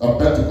feast of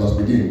Pentecost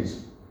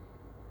begins,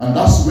 and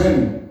that's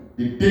when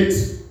the date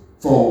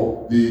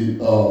for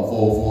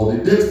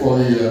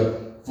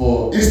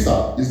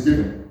Easter is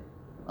given,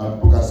 and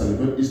people can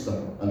celebrate Easter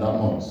in that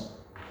month,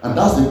 and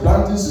that's the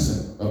planting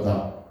season of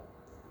that.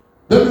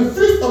 Then the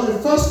feast of the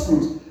first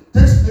fruit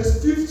takes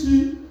place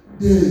 50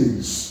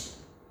 days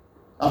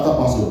after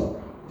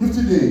Passover.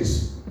 50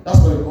 days. That's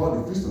what they call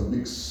the Feast of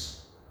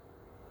Weeks.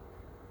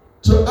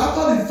 So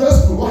after the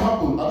first fruit, what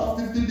happened?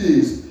 After 50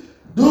 days,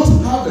 those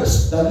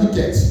harvests that you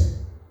get,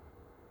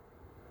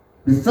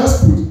 the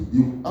first fruit,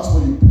 that's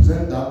when you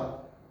present that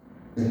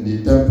in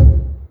the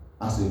temple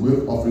as a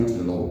wave offering to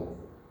the Lord.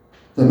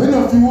 So many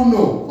of you will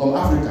know from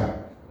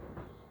Africa,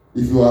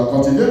 if you are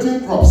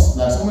cultivating crops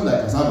like something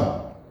like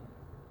cassava,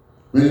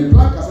 when you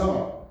plant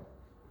cassava,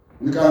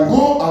 you can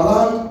go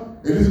around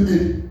a little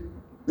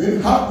bit,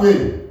 then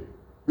halfway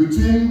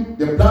between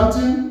the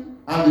planting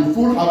and the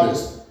full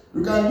harvest,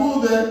 you can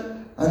go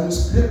there and you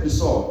scrape the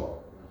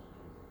soil.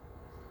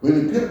 When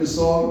you scrape the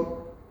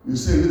soil, you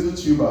see a little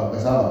tube of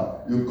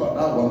cassava. You cut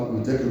that one,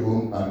 you take it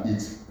home and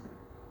eat.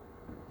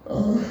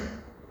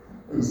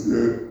 You see,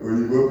 when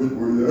you go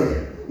people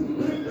here.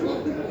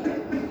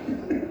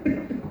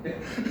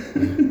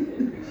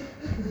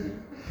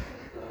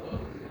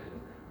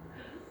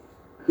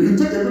 You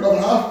take a bit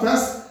of our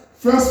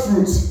first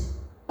fruits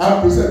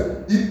and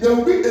present. There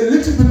will be a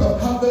little bit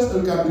of harvest that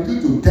you can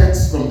begin to get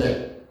from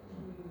there.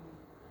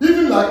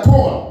 Even like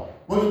corn.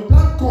 When you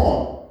plant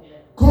corn,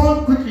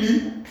 corn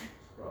quickly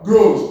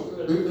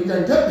grows. You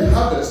can get the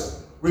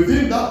harvest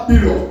within that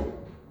period.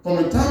 From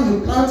the time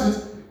you plant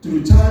it to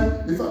the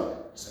time, in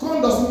fact,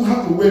 corn doesn't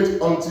have to wait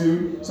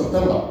until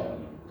September.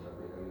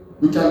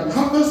 you can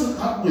harvest it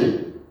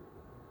halfway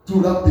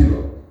through that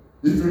period.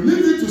 If you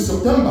leave it to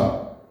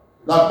September,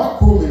 like back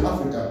home in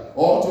Africa,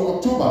 or to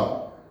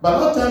October, by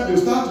that time it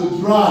will start to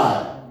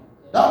dry.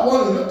 That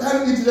one you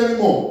can't eat it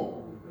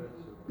anymore.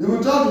 You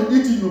will try to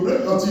eat it, you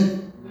break your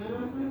teeth.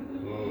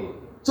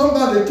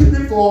 Sometimes they keep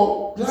it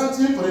for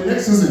planting for the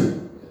next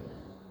season.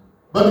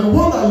 But the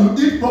one that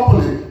you eat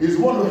properly is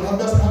the one you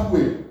harvest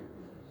halfway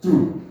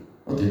through.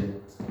 Okay.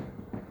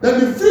 Then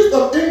the feast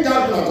of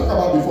ingathering I talked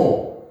about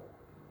before.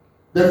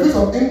 The feast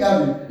of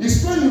ingathering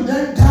is when you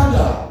then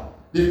gather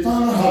the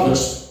final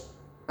harvest.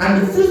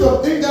 And the feast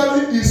of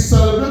ingathering is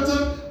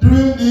celebrated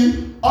during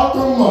the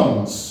autumn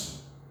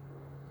months.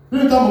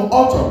 During the time of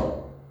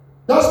autumn.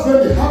 That's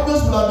when the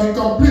harvest will have been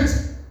complete.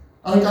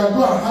 And you can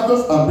go and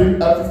harvest and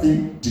bring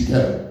everything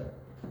together.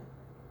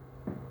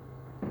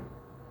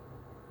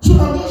 So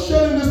I'm just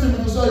sharing this thing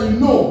with you so you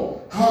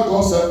know how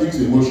God set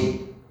things in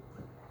motion.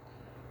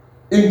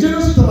 In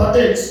Genesis chapter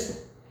 8,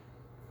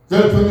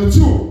 verse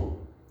 22,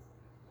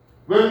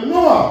 when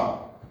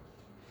Noah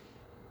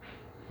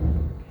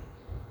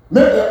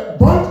made a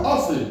burnt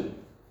offering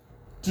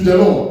to the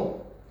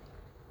Lord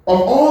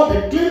of all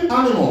the clean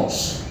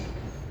animals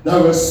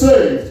that were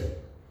saved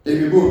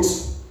in the boat,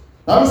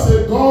 that is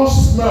say God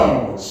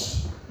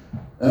smells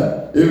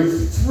a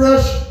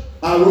fresh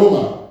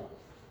aroma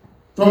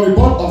from the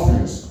burnt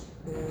offerings.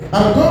 And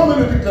God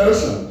made a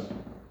declaration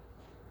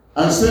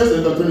and says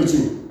in verse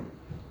 22,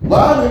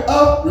 while the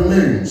earth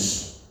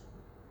remains,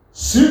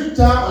 seed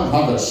time and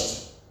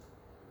harvest,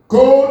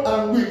 cold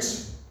and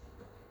wheat,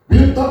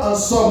 winter and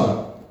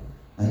summer,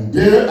 and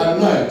day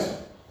and night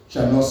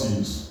shall not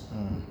cease.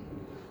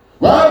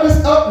 While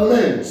this earth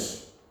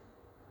remains,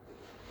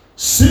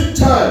 seed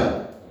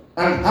time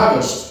and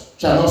harvest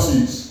shall not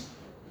cease.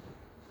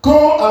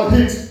 Cold and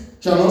heat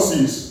shall not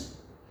cease.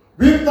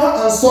 Winter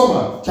and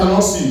summer shall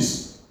not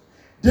cease.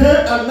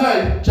 Day and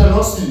night shall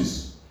not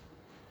cease.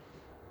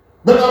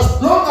 But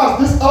as long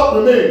as this earth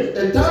remains,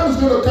 a time is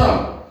going to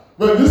come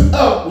when this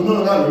earth will no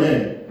longer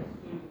remain.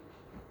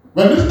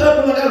 When this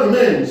earth no longer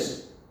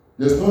remains,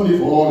 there's no need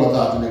for all of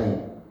that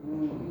anymore.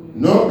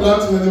 No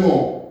planting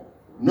anymore.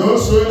 No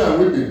sowing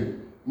and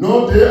reaping.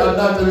 No day and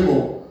night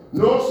anymore.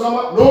 No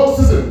summer, no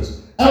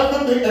seasons.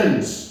 Everything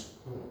ends.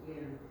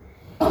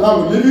 And now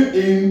we're living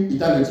in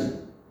eternity.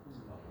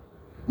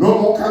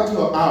 No more counting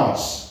of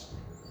hours.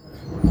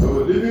 So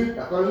we're living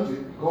according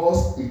to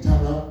God's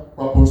eternal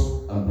purpose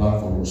and plan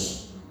for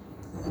us.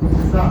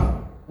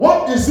 Now,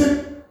 what is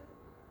it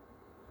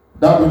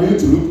that we need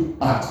to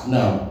look at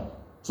now?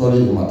 Sorry,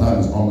 my time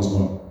is almost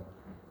gone.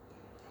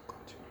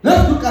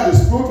 Let's look at the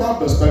spiritual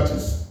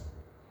perspectives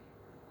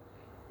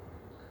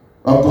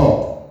of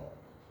God.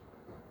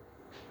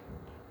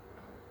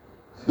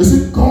 You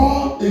see,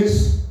 God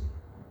is,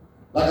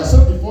 like I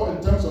said before,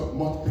 in terms of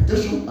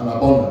multiplication and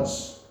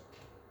abundance.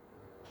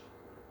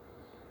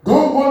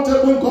 God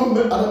wanted, when God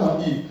made Adam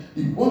and Eve,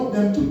 He wanted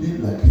them to be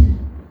like Him.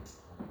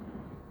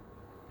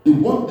 He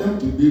wanted them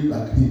to be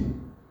like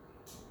Him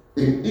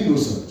in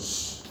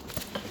innocence,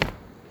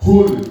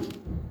 holy,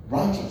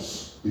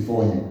 righteous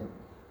before Him.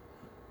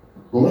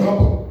 But what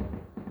happened?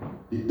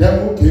 The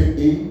devil came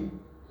in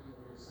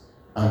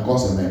and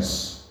caused a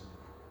mess.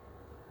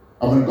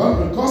 And when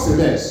God caused a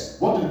mess,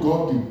 what did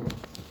God do?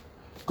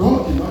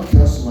 God did not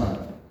curse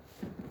man.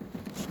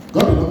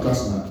 God did not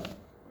curse man.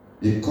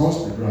 He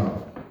cursed the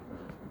ground.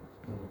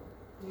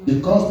 He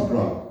cursed the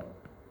ground.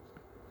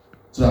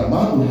 So that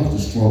man will have to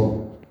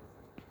struggle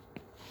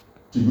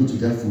to go to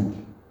get food.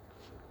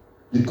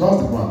 He cursed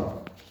the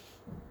ground.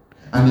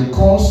 And he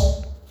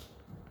cursed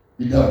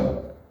the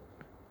devil.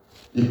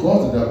 He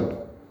caused the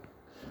devil.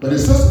 But he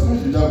says to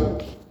the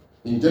devil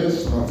in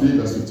Genesis 3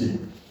 verse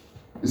 15.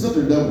 He said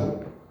to the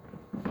devil,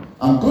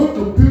 I'm going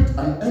to build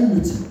an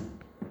enmity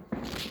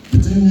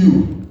between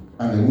you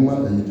and the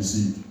woman that you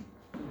deceived.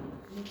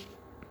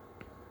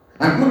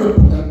 I'm going to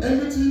put an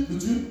enmity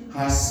between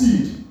her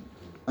seed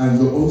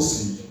and your own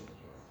seed.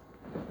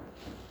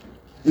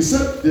 He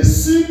said the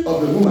seed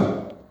of the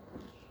woman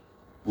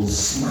will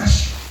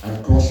smash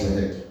and crush your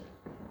head.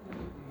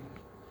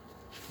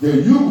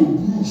 Then you will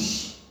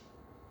bruise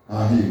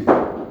her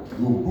heel.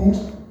 You will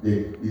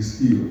bruise his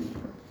heel.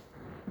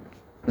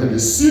 But the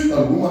seed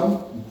of the woman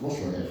will crush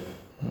your head.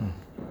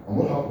 And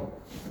what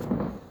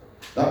happened?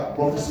 That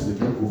prophecy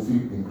became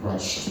fulfilled in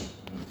Christ.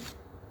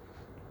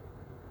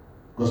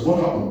 Because what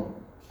happened?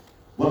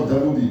 What the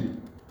devil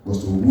did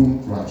was to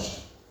wound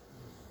Christ.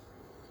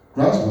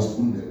 Christ was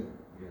wounded.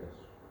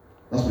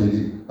 That's what he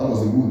did. That was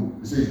the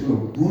wound. He said he's going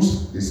to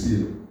bruise his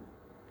heel.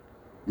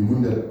 He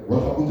wounded.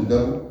 What happened to the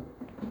devil?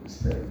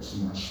 His head was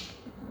smashed.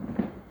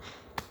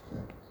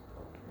 Yeah.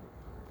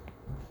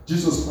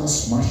 Jesus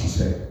Christ smashed his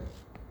head.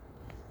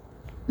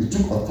 He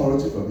took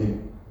authority from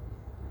him.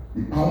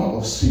 The power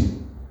of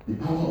sin, the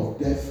power of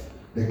death,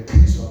 the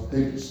keys of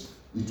Hades,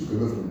 he took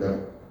away from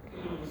them.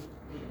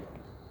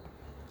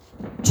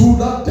 Through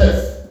that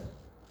death,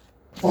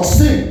 for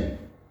sin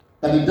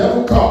that the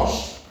devil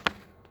caused,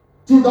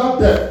 through that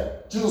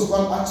death, Jesus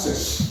got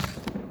access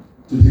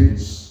to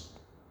Hades.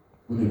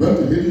 When he went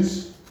to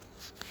Hades,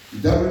 he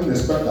The devil didn't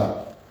expect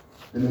that.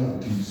 Then you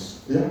have the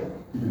keys. Yeah?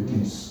 Give me the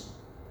keys.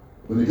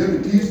 When he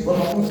gave the keys, what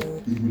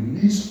happened? He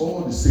released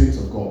all the saints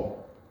of God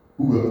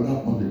who were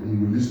under bondage. He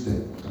released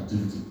them from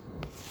captivity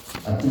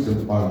and took them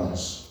to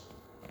paradise.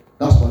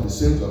 That's why the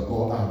saints of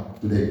God are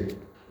today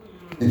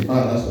in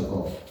paradise of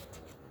God.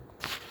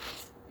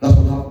 That's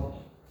what happened.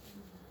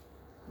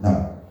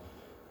 Now,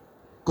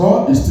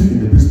 God is still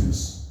in the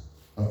business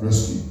of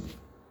rescue.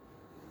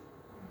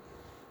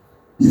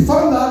 He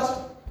found that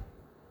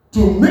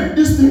to make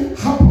this thing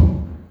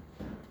happen,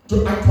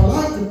 to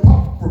actualize the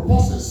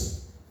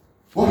purposes,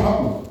 what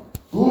happened?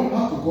 God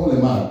had to call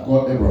a man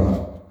called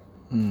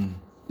Abraham.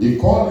 He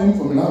called him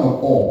from the land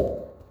of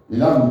Ur, the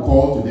land we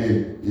call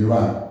today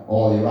Iran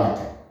or Iraq.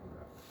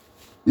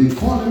 He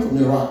called him from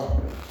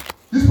Iraq.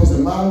 This was a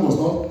man who was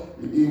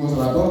not, he was an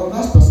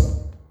idolatrous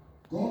person.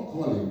 God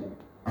called him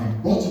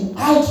and brought him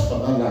out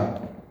of that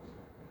land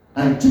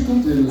and took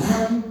him to the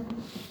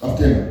land of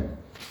Canaan.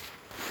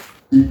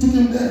 He took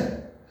him there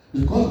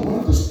because he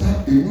wanted to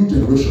start a new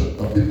generation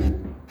of people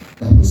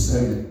that will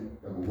serve him,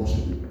 that will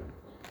worship him.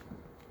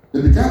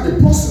 They began a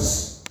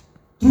process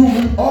through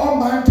which all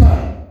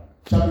mankind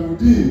shall be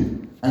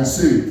redeemed and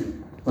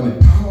saved from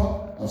the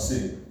power of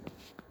sin.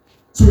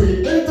 So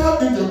he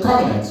entered into a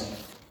covenant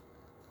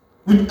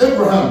with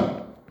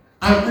Abraham,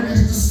 and it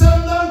is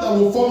descendants that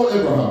will follow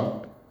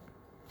Abraham.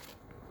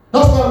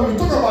 That's why when we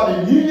talk about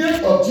the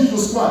lineage of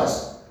Jesus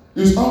Christ,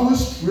 it's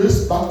always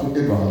traced back to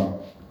Abraham.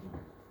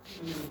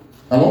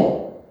 Hello?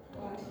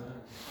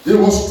 It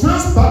was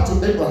traced back to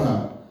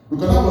Abraham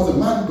because that was the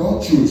man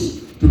God chose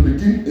to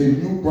begin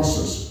a new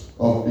process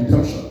of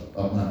redemption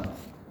of man.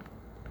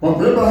 From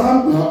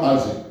Abraham we have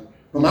Isaac.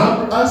 From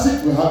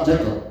Isaac we have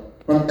Jacob.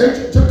 From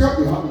Jacob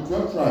we have the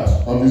 12 tribes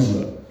of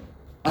Israel.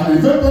 And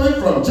eventually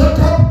from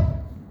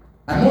Jacob,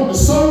 among the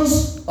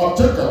sons of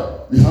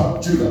Jacob, we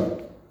have Judah.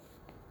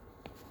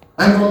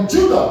 And from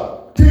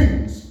Judah,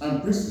 kings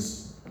and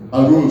princes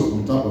arose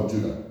from the top of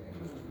Judah.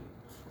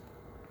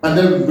 And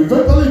then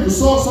eventually you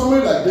saw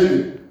somebody like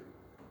David.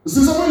 You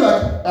see, somebody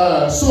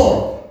like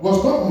Saul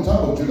was not from the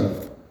top of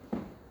Judah.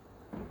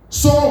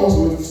 Saul was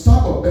from the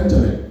stock of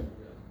Benjamin.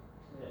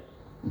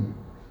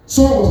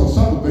 Saul was from the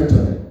stock of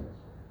Benjamin.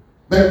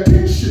 But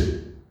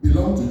kingship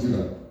belonged to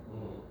Judah.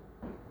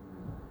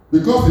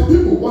 Because the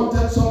people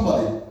wanted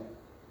somebody,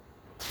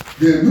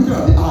 they looked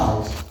at the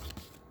eyes,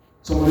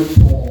 somebody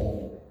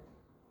tall,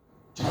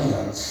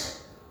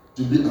 giants,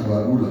 to be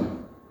our ruler.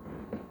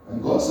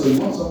 And God said, you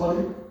want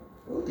somebody?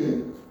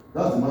 Okay,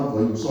 that's the man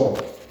for you, Saul.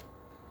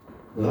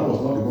 But that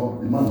was not the man.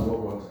 The man God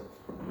wanted.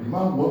 The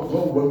man what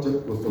God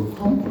wanted was to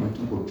come from the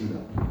tribe of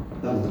Judah.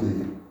 That was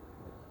David.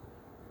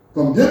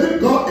 From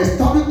David, God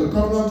established the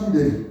covenant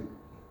through David.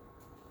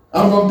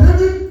 And from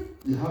David,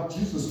 you have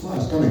Jesus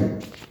Christ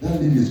coming.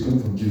 That lineage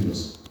coming from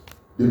Jesus,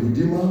 the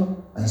Redeemer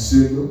and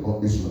Savior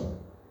of Israel.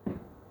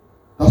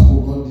 That's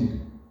what God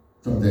did.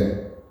 From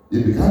there,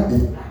 it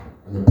began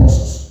a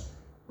process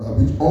by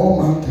which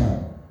all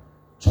mankind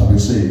shall be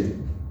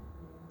saved.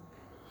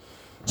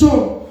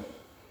 So,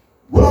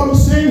 what I'm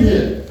saying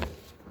here,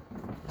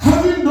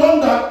 having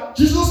done that,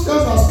 Jesus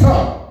Christ has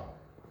come.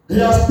 He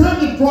has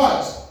paid the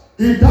price.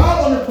 He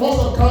died on the cross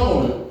of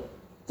Calvary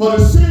for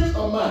the sins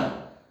of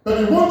man. But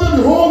he wanted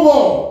the whole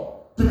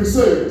world to be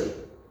saved.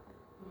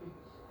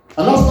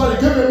 And that's why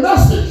he gave a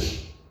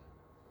message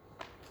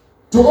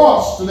to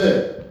us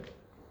today.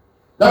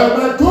 That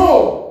we might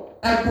go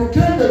and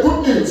proclaim the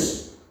good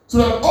news so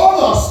that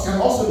others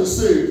can also be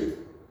saved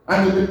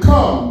and they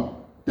become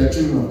the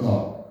children of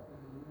God.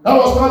 That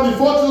was why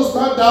before Jesus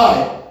Christ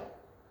died,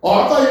 or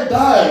after he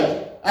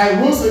died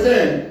and rose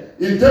again,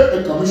 he gave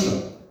a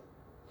commission.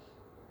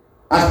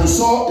 As we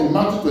saw in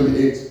Matthew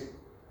 28,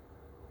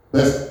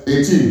 verse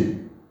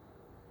 18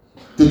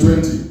 to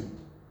 20.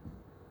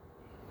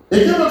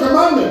 He gave a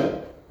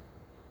commandment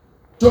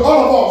to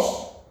all of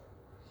us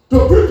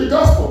to preach the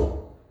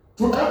gospel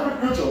to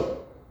every creature,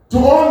 to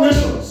all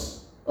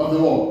nations of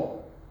the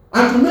world,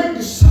 and to make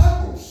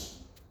disciples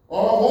of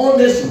all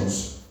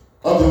nations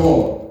of the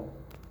world.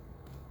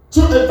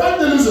 So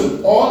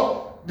evangelism,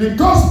 or the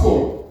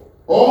gospel,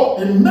 or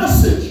the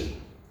message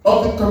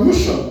of the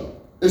commission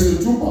is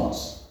in two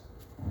parts: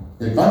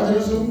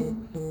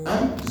 evangelism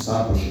and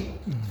discipleship.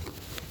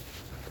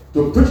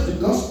 To preach the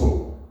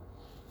gospel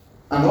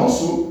and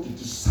also to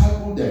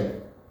disciple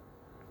them.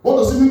 What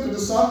does it mean to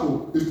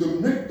disciple? Is to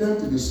make them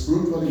to be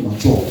spiritually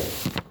mature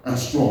and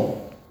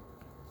strong.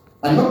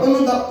 And not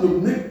only that, to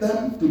make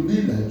them to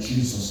be like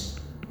Jesus.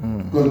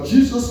 Because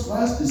Jesus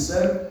Christ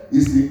himself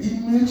is the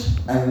image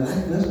and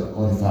likeness of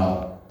God the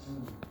Father.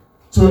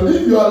 So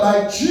if you are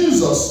like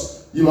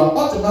Jesus, you are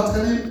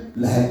automatically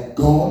like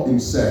God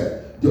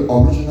himself, the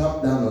original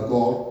plan of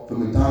God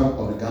from the time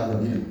of the Garden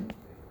of Eden.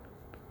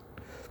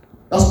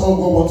 That's all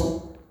God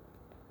wanted.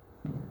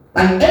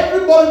 And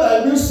everybody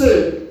that you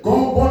say,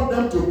 God wants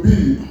them to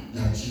be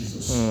like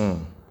Jesus.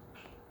 And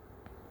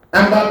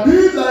by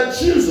being like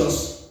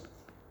Jesus,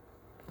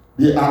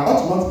 they are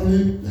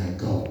automatically like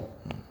God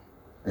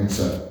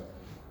himself.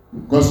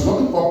 Because he's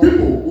looking for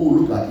people who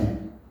look like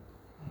him.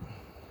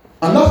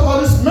 And that's why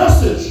this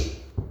message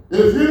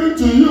is given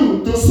to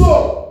you to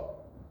sow.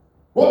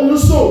 What do you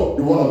sow?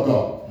 The word of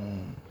God.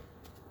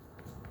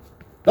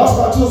 That's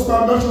why Jesus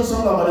Christ mentioned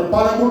something about the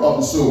parable of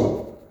the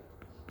sower.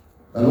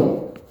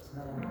 Hello?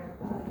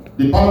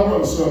 The parable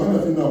of the sower. Many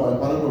of you know about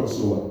the parable of the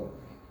sower.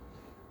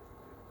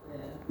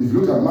 If you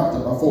look at Mark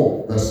chapter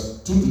 4,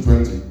 verse 2 to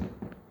 20,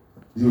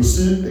 you'll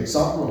see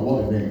example of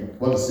what it means,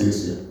 what it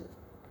says here.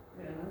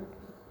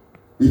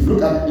 If you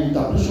look at the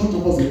interpretation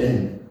towards the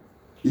end,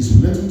 it's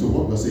related to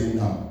what we're saying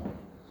now.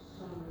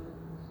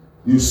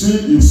 You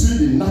see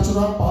the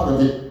natural part of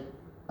it,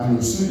 and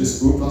you see the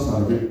spiritual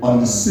side of it on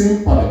the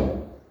same parable.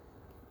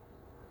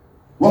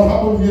 What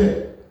happened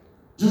here?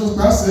 Jesus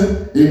Christ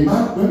said, a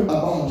man went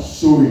about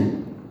sowing.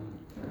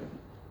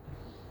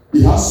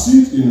 He has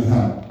seed in his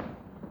hand.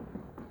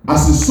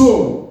 As he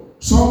sowed,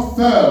 some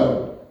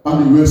fell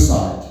on the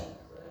wayside,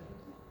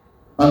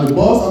 and the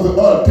birds of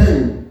the earth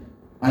came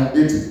and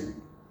ate it.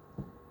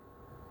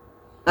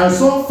 And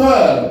some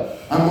fell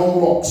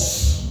among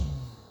rocks.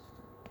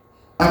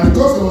 And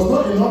because there was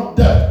not enough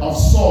depth of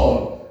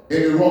soil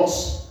in the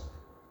rocks,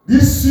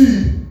 this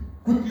seed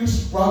quickly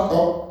sprang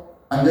up,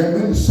 and then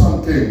when the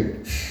sun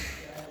came,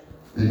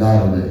 they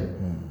died away.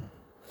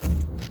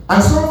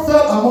 And some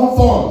fell among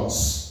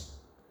thorns.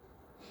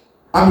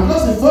 And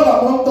because they fell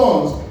among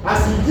thorns, as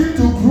it began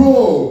to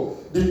grow,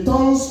 the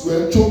thorns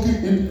were choking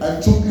it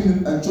and choking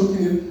it and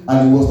choking it,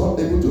 and it was not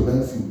able to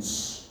bear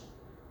fruits.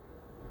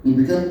 It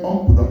became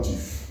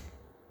unproductive.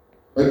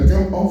 It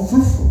became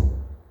unfruitful.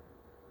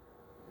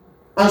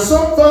 And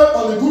some fell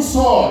on the good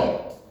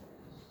soil.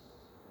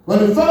 When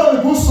they fell on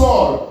the good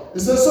soil, it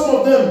says some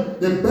of them,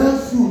 they bear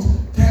fruit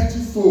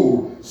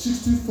 30-fold,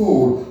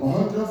 60-fold,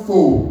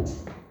 100-fold.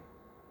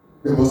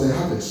 There was a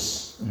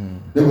harvest.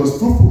 There was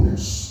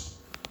fruitfulness.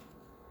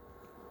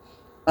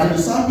 And the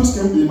disciples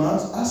came to him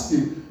and asked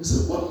him, he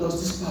said, what does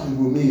this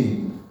parable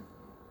mean?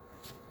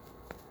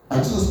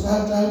 And Jesus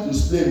tried to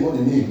explain what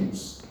it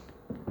means.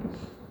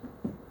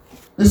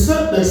 He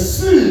said the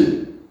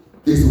seed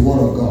is the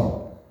word of God.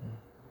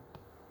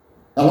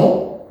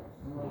 Hello?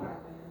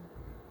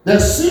 The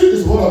seed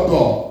is the word of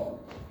God.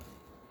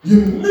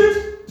 You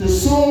need to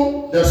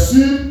sow the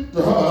seed to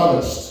have a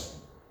harvest.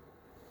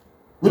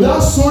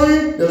 Without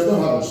sowing, there's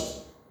no harvest.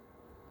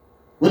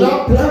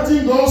 Without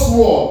planting God's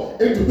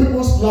word into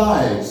people's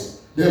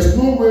lives, there's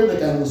no way they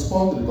can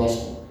respond to the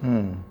gospel.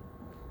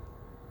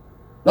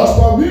 That's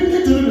why we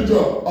need to do the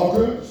job of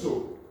going to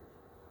sow.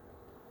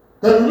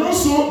 Because if you don't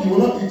sow, you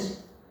will not eat.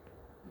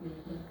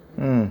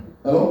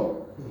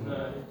 Hello?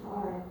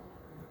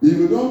 If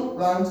you don't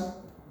plant,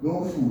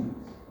 no food.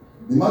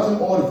 Imagine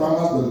all the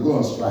farmers that go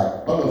on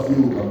strike. All of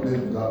you will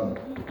complain without me.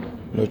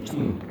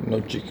 No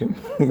chicken.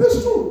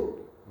 That's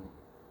true.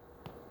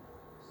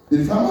 If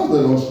the farmers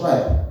were on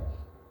strike,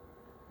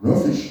 no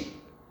fish,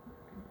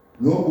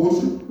 no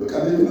bullshit. Look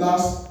at it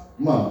last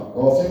month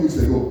or a few weeks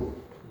ago.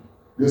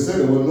 They said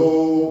there were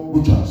no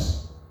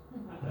butchers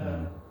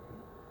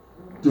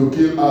to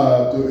kill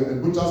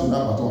butchers in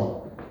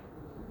Abattoir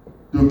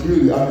to kill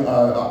the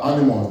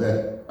animals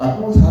there. And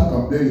people started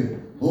complaining.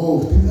 Oh,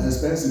 things are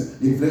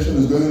expensive. Inflation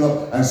is going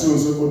up, and so on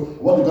and so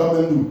forth. What the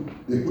government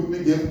do? They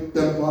quickly gave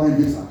temporary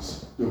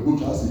visas to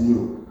butchers in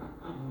Europe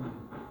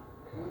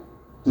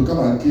to come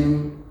and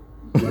kill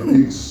the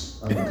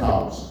pigs and the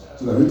cows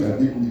so that we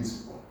can eat meat.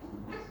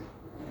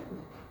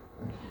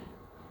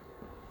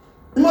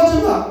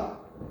 Imagine that.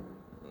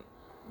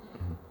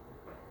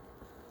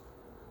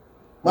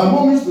 My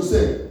mom used to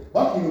say,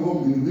 back in the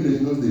home in the village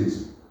in those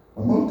days,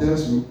 my mom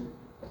tells you,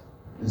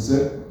 he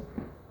said,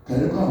 can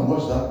you come and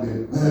watch that play?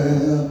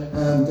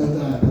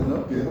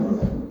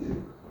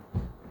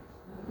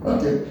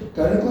 Okay.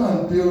 Can you come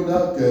and peel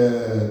that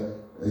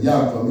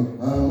yam for me?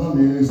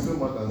 Mommy, it's too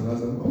much. I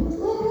said, don't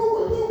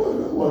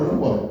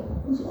worry.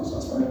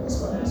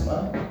 That's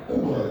fine.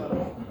 Don't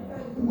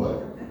worry.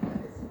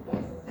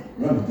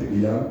 You want to take the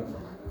yam,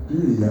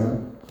 peel the yam,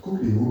 cook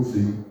the whole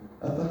thing.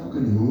 After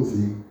cooking the whole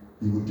thing,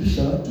 you will dish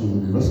out to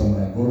the rest of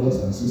my brothers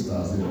and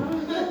sisters here.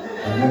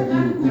 And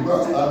then you go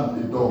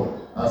outside the door.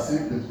 I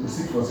seek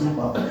for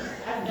sympathy.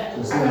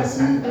 To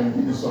see and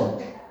give you some.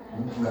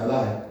 You are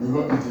lying. You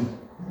will not eat it.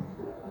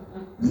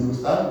 You will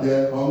stand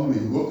there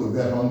hungry. You go to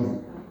bed hungry.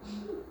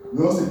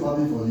 No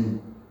sympathy for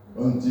you.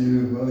 Until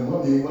in the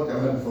morning, what can I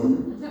do for you?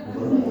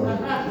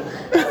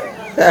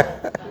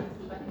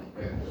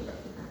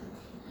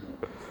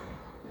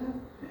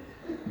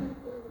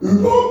 You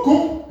don't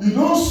cook, you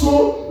don't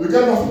sew, you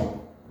get nothing.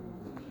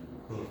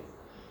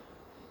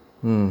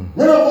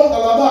 Many of us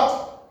are like that.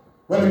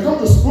 When it comes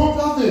to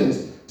spiritual things,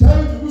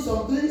 tell you to do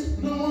some things,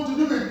 you don't want to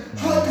do it.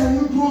 How can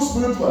you grow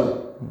spiritually?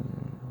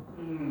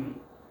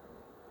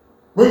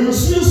 When you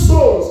see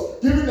souls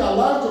giving their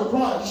life to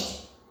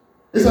Christ,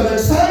 it's an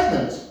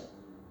excitement.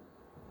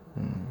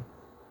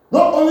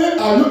 Not only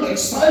are you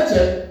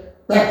excited,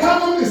 but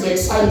heaven is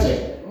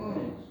excited.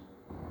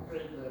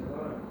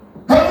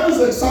 Heaven is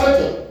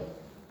excited.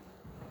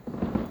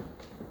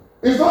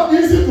 It's not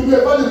easy to do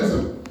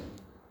evangelism.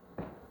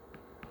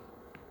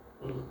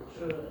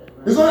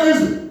 It's not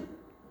easy.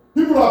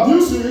 People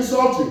abuse you,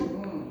 insult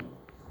you.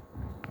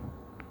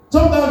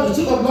 Sometimes the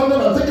street of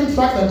London are taking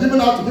tracts and giving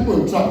out to people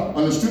in tract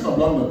on the street of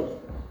London.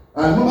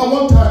 And I remember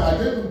one time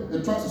I gave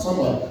a tract to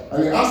somebody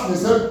and he asked me,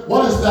 he said,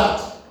 "What is that?"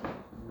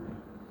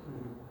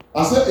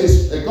 I said,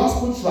 "It's a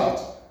gospel tract.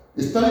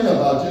 It's telling you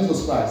about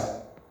Jesus Christ."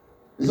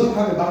 He just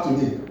handed it back to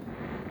me.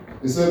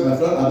 He said, "My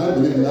friend, I don't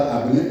believe in that.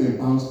 I believe in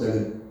pound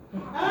sterling."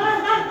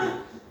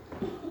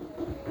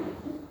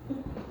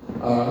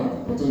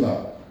 What's in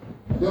that?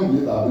 I don't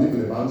believe that. I believe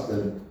in the pound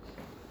sterling.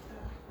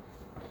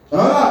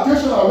 Another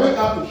occasion, I went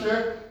out to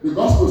share the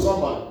gospel with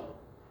somebody.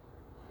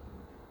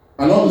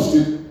 And on the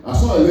street, I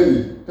saw a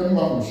lady coming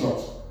back from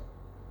shops.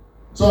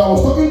 So I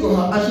was talking to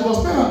her, and she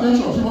was paying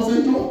attention. She was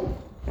enjoying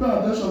paying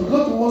attention. We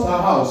got towards her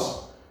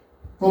house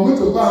for me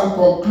to go and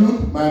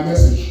conclude my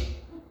message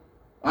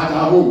at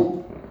her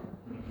home.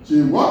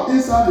 She walked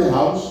inside the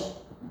house,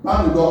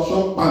 banged the door,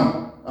 shut,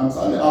 bang. I'm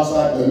standing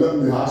outside there, let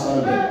me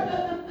outside there.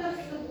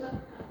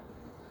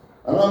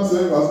 And I'm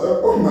saying, I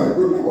said, "Oh my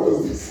goodness, what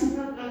is this?"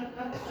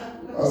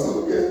 I said,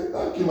 "Okay,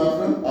 thank you, my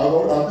friend.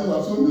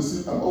 I've shown the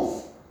seat, I'm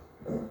off."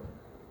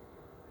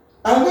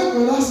 I went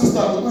to another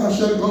sister to go and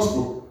share the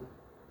gospel.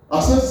 I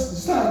said,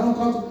 "Sister, I don't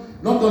come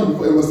not done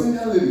before." It was a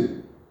senior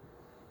lady.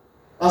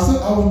 I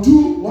said, "I will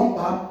do one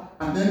part,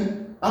 and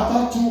then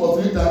after 2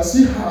 or 3 times,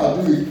 see how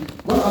I do it.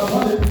 When I've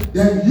done it,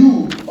 then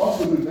you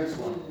also do the next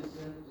one."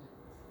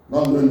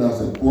 Not doing that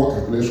as a poor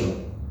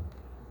calculation.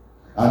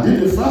 I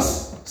did the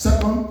first,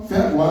 second,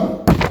 third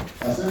one.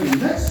 I said the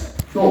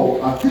next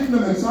door, I give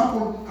them an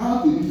example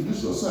how to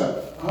introduce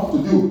yourself, how to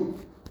do.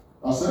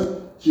 I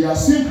said, she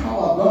has seen how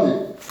I've done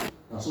it.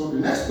 And so the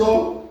next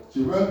door,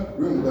 she went,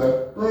 ring the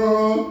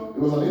bell.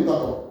 It was an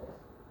intercom.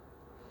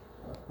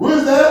 "Who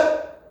is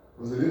there?"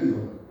 It was a lady.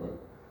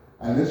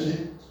 And then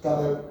she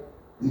started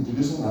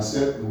introducing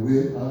herself the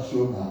way I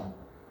showed her.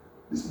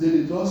 This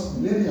lady just,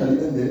 lady at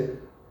the end there,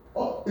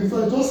 if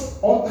I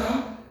just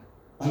utter,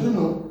 I don't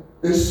know,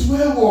 a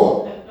swear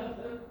word.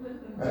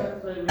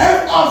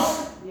 F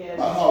off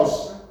my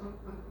house.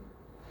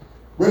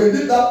 When he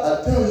did that,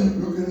 I tell you,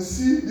 you can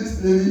see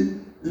this lady,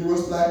 it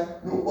was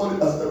like nobody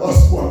has ever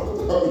sworn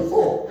to her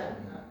before.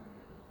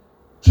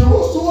 She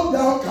was so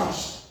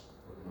downcast.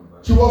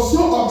 She was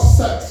so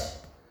upset.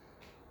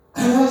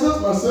 And I said to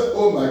myself,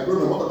 "Oh my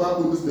goodness, what have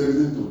I put this lady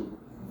into?"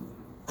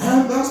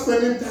 I'm not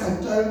spending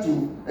time trying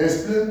to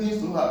explain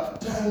things to her,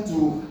 trying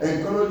to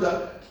encourage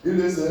her.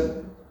 He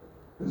said,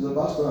 "It's a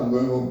pastor, I'm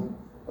going home.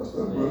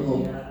 Pastor, I'm going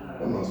home."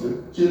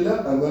 She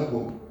left and went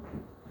home.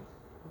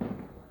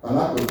 And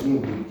I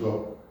continued with the job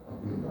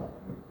of doing that.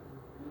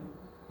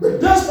 But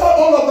despite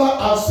all of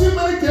that, I've seen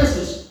many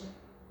cases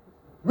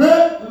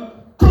where,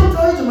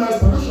 contrary to my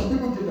expectation,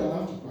 people give their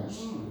life to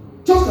Christ.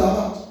 Just like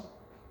that.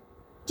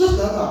 Just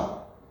like that.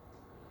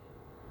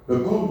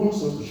 But God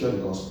wants us to share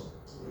the gospel.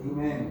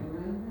 Amen.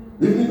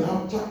 Even if you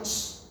have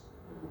tracts,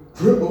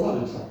 pray over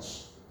the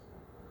tracts.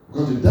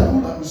 Because the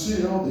devil that we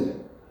see out there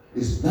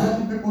is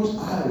blinding people's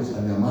eyes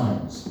and their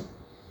minds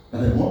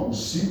that they want to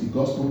see the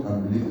gospel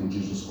and believe in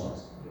Jesus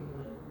Christ.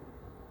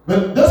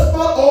 But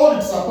despite all the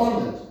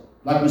disappointment,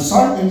 like we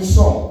sang in the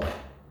song,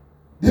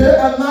 day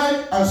and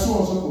night and so on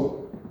and so forth,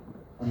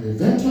 and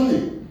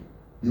eventually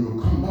you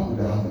will come back with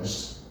the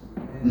harvest.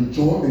 With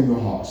joy in your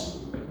hearts,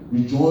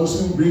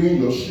 rejoicing,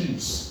 bringing your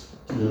sheaves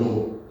to the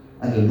Lord,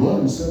 and the Lord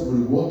Himself will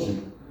reward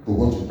you for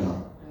what you've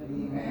done.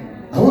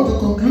 Amen. I want to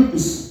conclude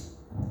this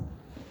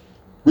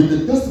with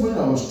the testimony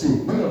that was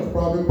true. Many of you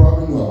probably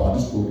know about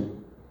this story.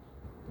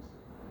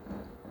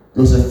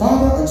 There was a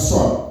father and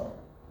son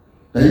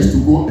that used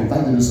to go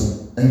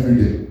evangelism every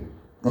day.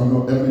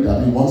 Not every day, I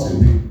mean once a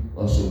week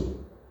or so.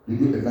 They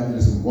do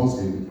evangelism once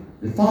a week.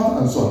 The father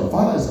and son, the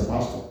father is a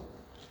pastor,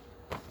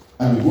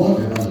 and they go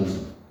on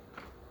evangelism.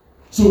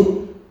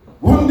 So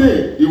one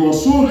day it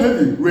was so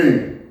heavy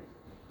rain.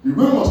 The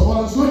rain was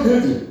falling so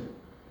heavy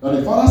that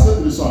the father said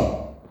to the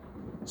son,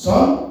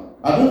 "Son,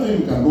 I don't think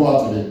we can go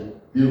out today.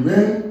 The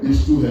rain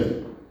is too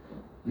heavy.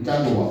 We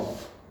can't go out."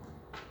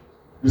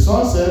 The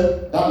son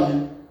said,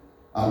 "Daddy,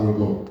 I will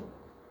go."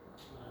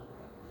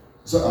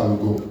 He said, "I will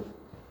go."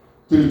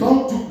 So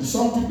the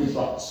son took the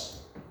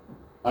tracts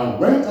and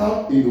went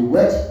out in the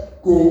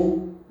wet,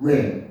 cold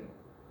rain.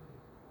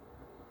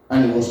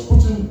 And he was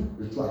putting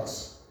the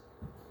tracts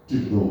to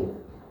the door.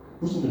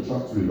 Pushing the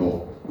tract to the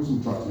door. Pushing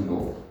the tract to the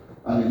door.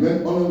 And he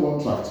went only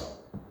one tract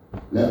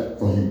left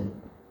for him.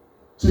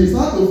 So he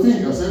started to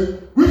think and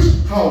said, which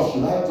house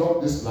should I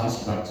drop this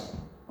last tract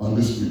on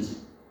this street?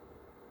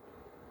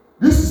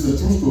 This is a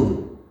true story.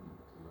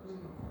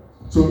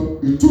 So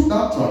he took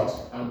that tract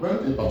and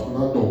went to a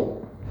particular door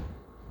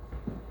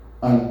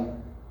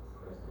and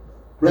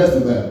pressed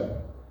the bell.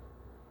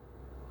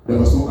 There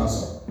was no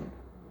answer.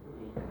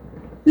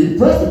 He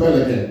pressed the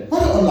bell again.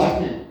 Very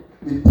unlikely.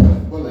 He pressed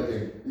the bell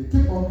again. He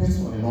kept on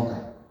beating on the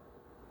knocker,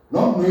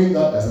 not knowing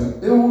that there's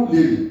an old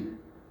lady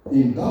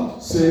in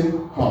that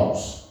same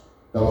house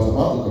that was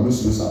about to commit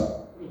suicide.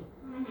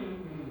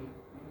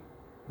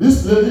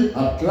 This lady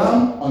had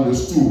climbed on the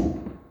stool.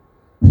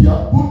 He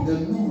had put the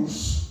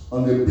noose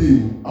on the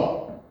beam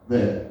up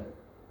there,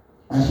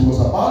 and she was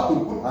about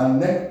to put her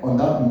neck on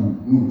that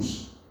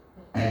noose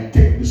and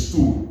kick the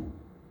stool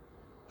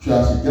she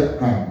has to get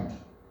hanged.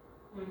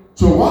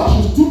 So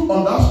while she stood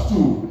on that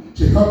stool,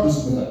 she held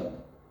this bed.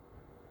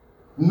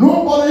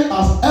 Nobody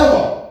has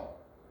ever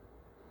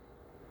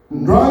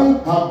run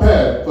her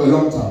bed for a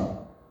long time.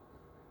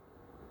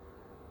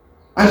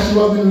 And she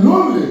was been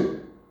lonely.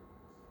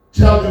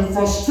 She had been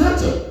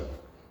frustrated.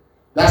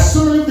 There's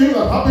so many things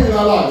that happen in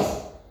her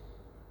life.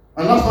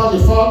 And that's why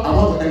she thought, I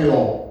want to end it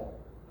all.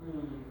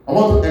 I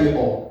want to end it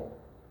all.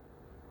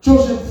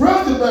 So she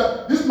pressed the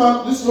bell.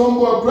 This young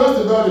boy pressed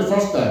the bell the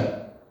first time.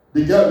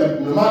 The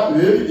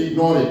lady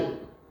ignored it.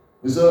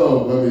 He said,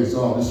 oh, maybe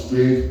some of these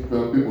strange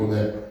people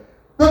there.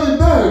 But the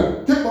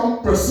bell kept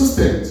on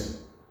persistent.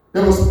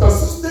 There was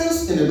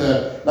persistence in the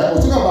bell. Like I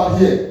was talking about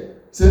here.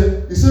 He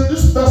said,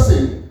 this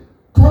person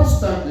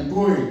constantly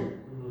going,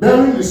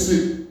 bearing the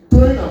sick,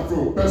 going and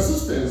fro,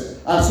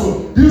 persistence. And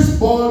so this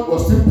boy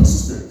was still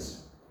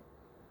persistent.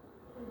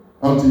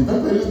 Until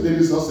eventually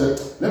this lady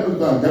said, let me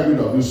go and get rid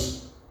of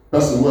this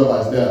person, whoever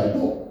is there at the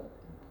door.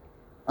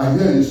 And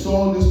then he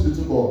saw this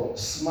little boy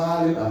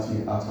smiling at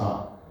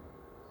her.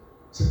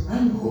 He said,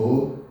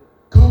 Ango,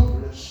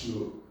 God bless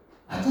you.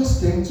 I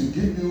just came to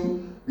give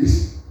you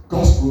this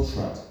gospel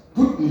tract.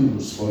 Good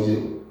news for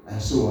you.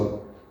 And so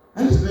on.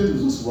 And this lady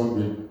was just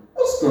wondering,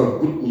 what kind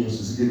of good news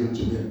is he giving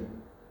to me?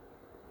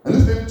 And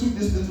this lady took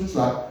this little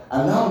tract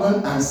and now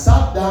went and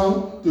sat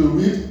down to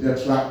read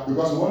the tract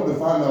because she wanted to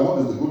find out what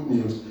is the good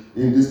news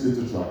in this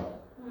little tract.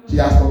 She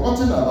has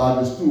forgotten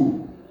about the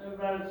stool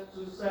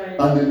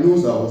and the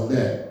news that was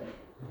there.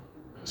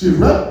 She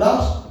read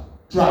that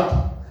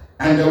tract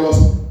and there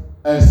was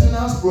a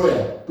sinner's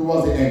prayer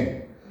towards the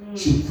end.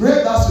 She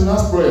prayed that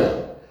sinner's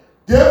prayer,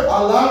 gave her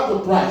life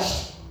to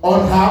Christ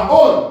on her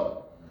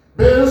own,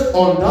 based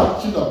on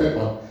that sheet of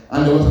paper,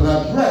 and there was an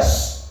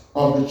address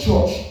of the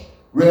church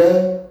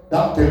where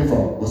that came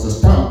from, was a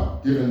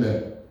stamp given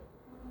there.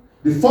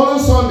 The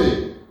following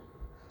Sunday,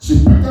 she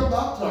picked up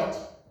that tract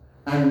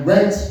and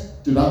went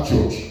to that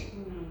church.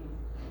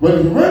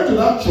 When he went to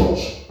that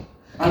church,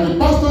 and the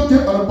pastor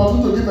gave an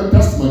opportunity to give a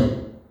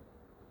testimony,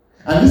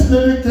 and this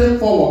lady came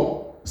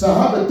forward, so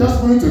I have a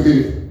testimony to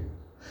give.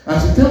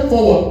 And she came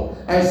forward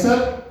and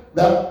said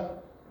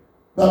that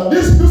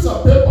this piece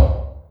of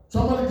paper,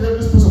 somebody gave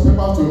this piece of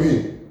paper to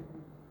me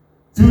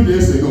a few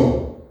days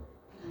ago.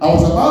 I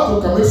was about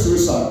to commit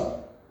suicide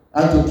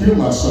and to kill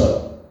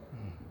myself.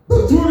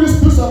 But through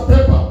this piece of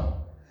paper,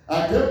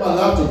 I gave my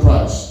life to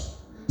Christ.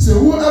 So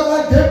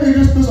whoever gave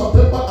me this piece of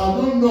paper, I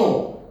don't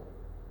know.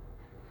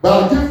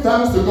 But I give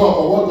thanks to God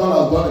for what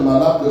God has done in my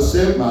life to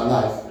save my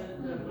life.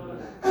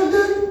 And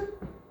then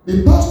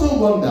the pastor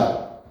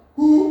wondered,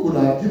 who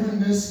could have given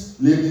this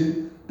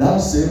lady that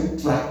same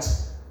tract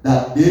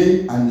that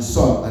they and the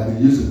son had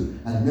been using?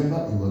 And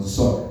remember, it was the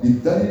son. The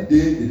very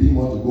day they didn't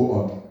want to go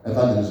on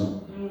evangelism.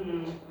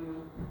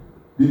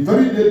 The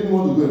very day they didn't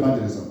want to go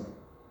evangelism.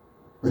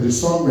 But the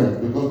son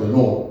went because the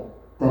Lord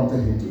prompted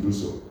him to do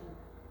so.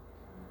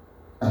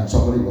 And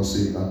somebody was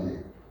saved that day.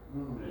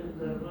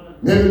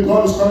 Maybe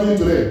God is calling you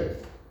today.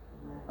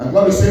 And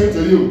God is saying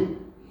to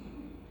you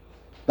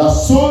that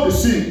sow the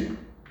seed.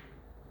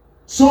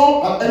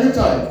 Sow at any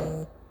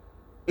time.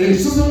 In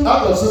season,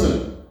 out of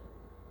season.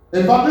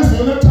 In fact, this is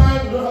the only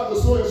time you don't have to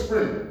sow in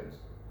spring.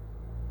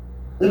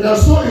 You can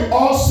sow in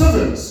all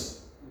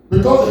seasons.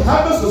 Because the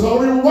harvest is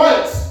already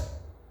white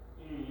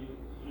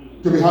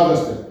to be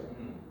harvested.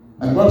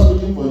 And God is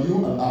looking for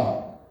you and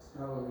I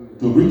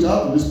to reach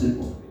out to these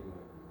people.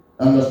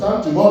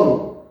 Understand,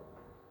 tomorrow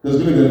there's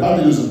going to be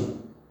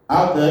evangelism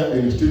out there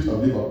in the streets of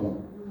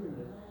Liverpool.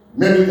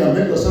 Maybe you can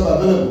make yourself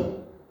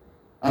available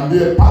and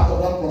be a part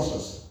of that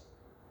process.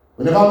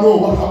 We never know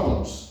what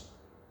happens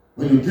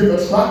when you give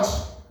a tract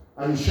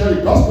and you share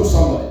the gospel with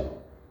somebody.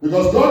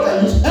 Because God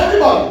can use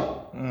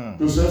anybody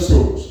to save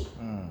souls.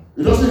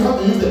 He doesn't have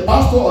to use the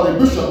pastor or the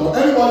bishop or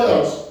anybody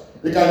else.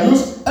 He can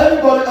use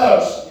anybody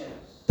else.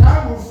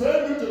 Time will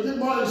fail me to give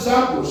more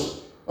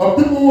examples of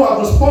people who have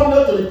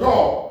responded to the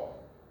call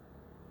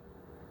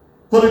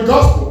for the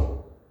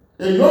gospel.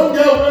 A young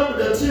girl went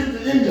with a team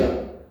to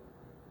India,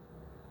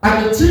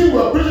 and the team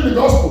were preaching the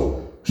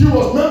gospel. She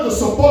was meant to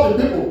support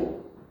the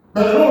people,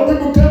 but a lot of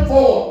people came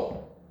forward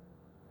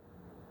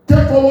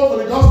for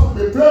the gospel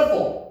to be prayed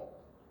for.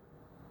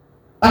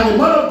 And the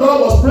man of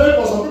God was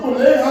praying for some people,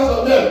 laying hands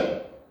on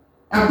them,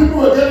 and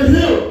people were getting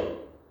healed.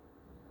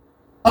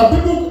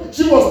 And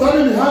she was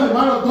standing behind the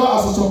man of God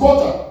as a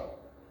supporter.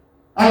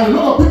 And a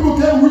lot of people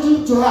came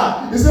reaching to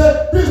her. He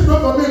said, please pray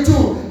for me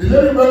too. The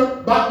lady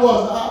went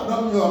backwards.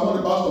 Not me, I'm not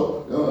the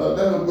pastor.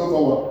 Let them go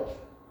forward.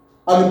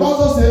 And the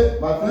pastor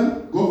said, my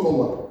friend, go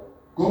forward.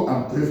 Go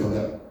and pray for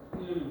them.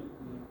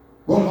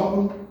 What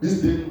happened?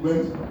 This lady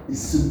went in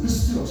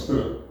simplicity of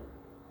spirit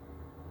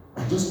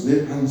and just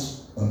laid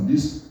hands on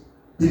these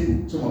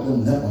people. Some of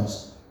them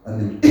lepers.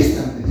 And they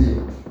instantly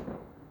healed.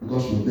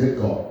 Because she obeyed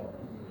God.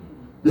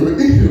 They were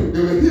healed.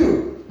 They were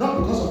healed. Not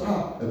because of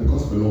her, but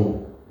because of the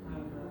Lord.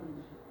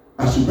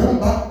 And she went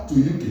back to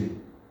UK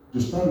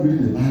to start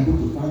reading the Bible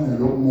to find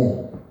a lot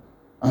more.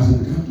 As she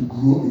began to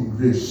grow in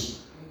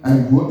grace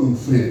and grow in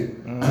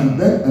faith. And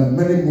then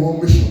many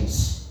more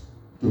missions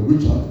to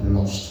reach out to the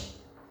lost.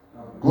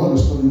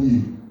 chosen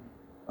you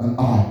and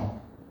I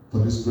for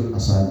this great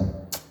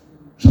assignment.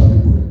 Shall we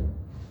pray?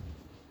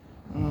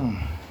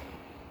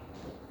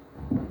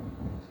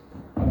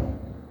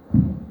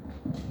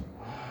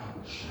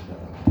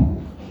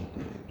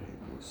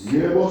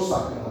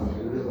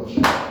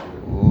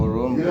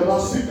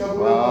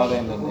 Father,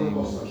 in the name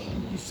of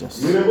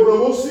Jesus. In the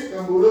name of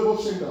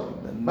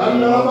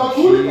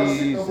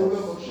Jesus.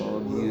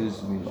 Lord, use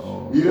me,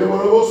 Lord.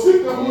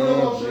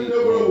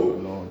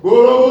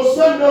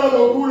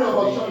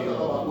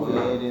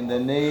 Lord, in the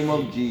name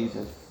of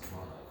Jesus.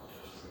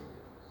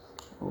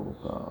 Oh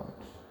God.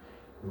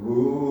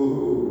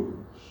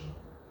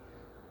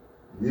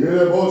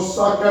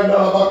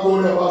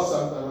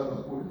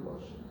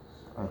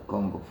 I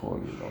come before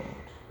you, Lord.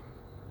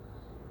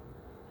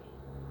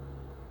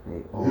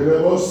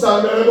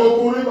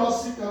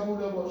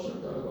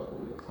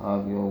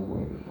 Have your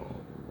way, Lord,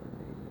 in the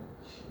name of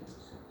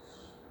Jesus.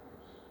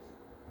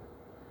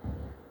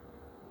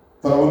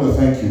 Father, I want to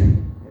thank you.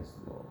 Yes,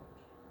 Lord.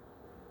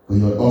 For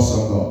you are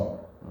awesome God.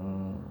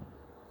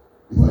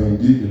 You are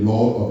indeed the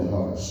Lord of the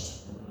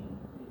harvest.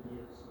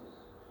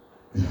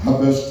 The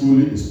harvest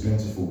truly is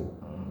plentiful,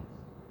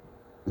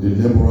 but the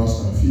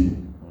laborers are few.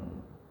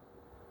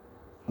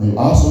 And you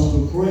ask us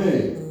to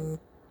pray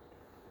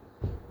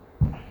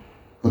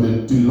for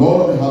the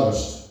Lord of the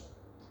harvest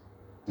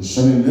to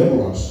send in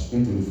laborers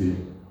into the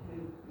field.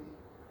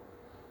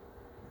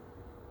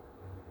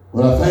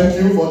 But I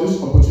thank you for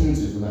this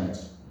opportunity tonight.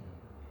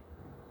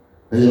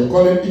 That you're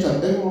calling each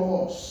and every one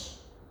of us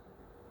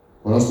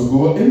for us to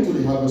go into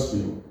the harvest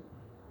field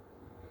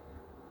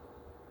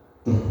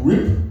to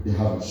reap the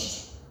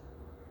harvest.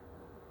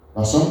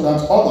 Now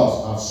sometimes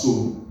others have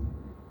sown.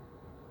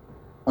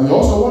 And you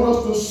also want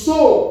us to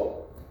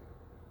sow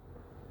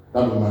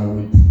that we might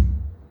reap.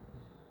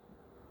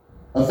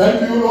 I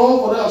thank you,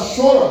 Lord, for the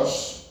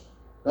assurance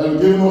that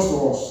you've given us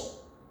to us.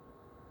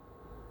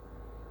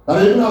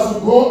 That even as we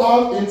go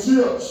out in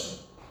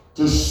tears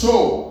to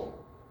sow,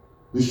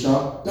 we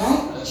shall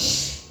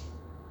doubtless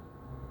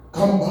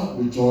come back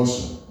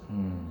rejoicing.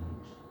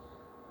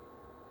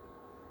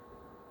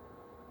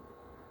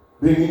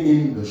 Bringing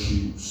in the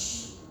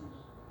sheaves.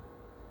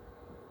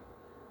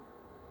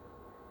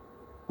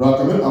 Lord,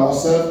 commit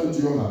ourselves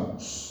into your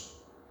hands.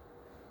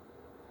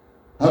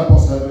 Help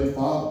us, Heavenly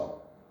Father,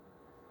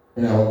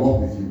 in our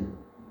walk with you.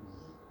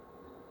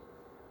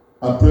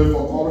 I pray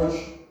for courage.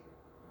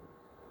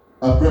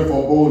 I pray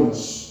for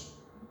boldness.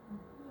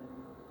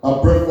 I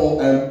pray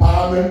for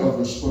empowerment of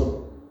the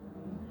Spirit.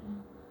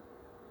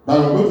 That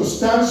we're going to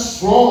stand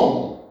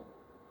strong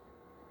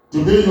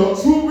to be your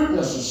true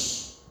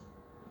witnesses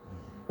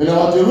in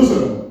our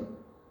Jerusalem,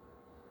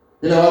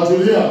 in our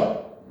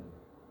Judea,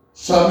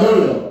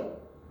 Samaria,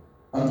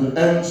 and to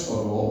the ends of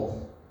the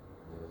world.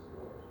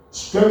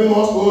 Strengthen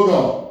us, O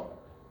God.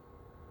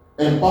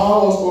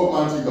 Empower us,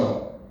 Almighty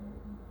God.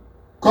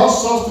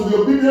 Cause us to be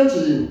obedient to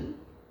you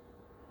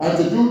and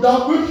to do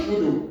that which you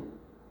do,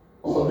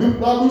 or do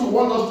that which you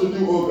want us to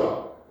do, O God.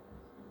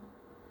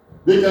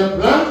 We can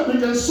plant, we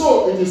can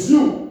sow. It is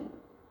you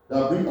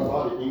that bring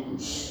about the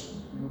increase.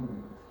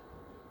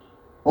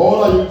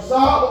 All that you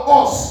desire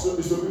us to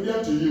be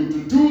obedient to you,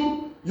 to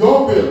do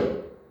your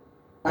will,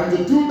 and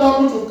to do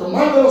that which you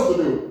commanded us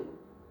to do.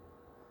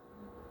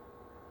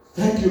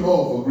 Thank you,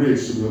 Lord, for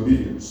grace to be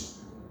obedient,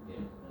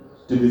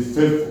 to be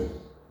faithful,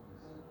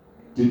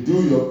 to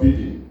do your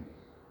bidding.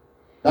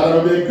 That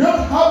there will be a great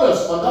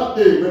harvest on that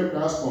day when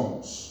Christ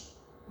comes.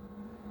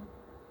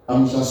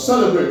 And we shall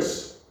celebrate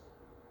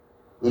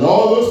with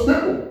all those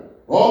people,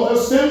 all the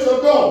saints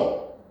of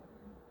God,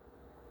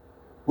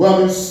 who have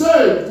been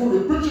saved through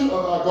the preaching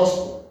of our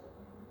gospel.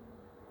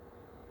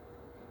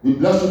 We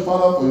bless you,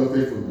 Father, for your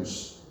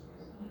faithfulness.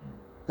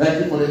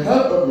 Thank you for the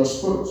help of your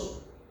Spirit.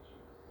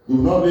 You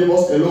will not leave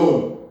us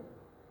alone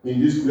in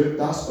this great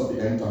task of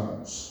the end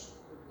times.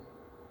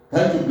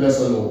 Thank you,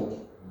 blessed Lord.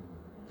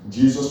 In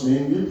Jesus'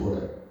 name we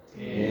pray.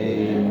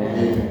 Amen.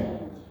 Amen.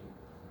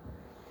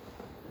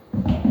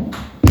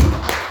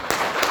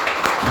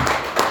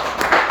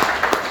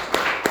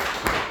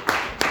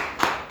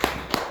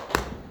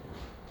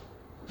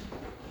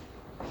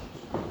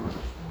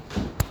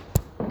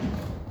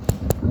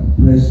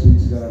 Praise be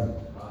to God.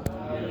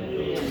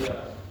 Hallelujah.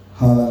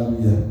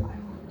 Hallelujah.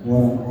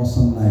 What an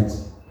awesome night.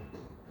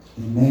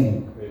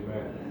 Amen.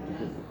 Amen.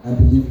 I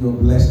believe you're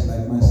blessed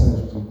like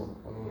myself too.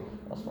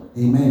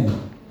 Amen.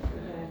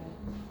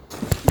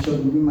 Bishop,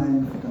 would you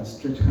mind if I can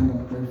stretch hand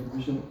and pray for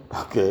Bishop?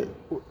 Okay.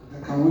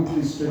 Can we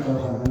please stretch out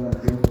our hand and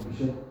pray for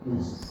Bishop,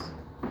 please?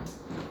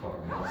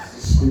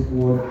 Speak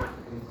word,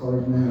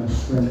 encouragement, and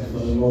strength for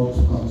the Lord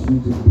to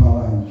continue to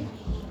empower him,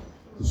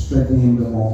 to strengthen him the more.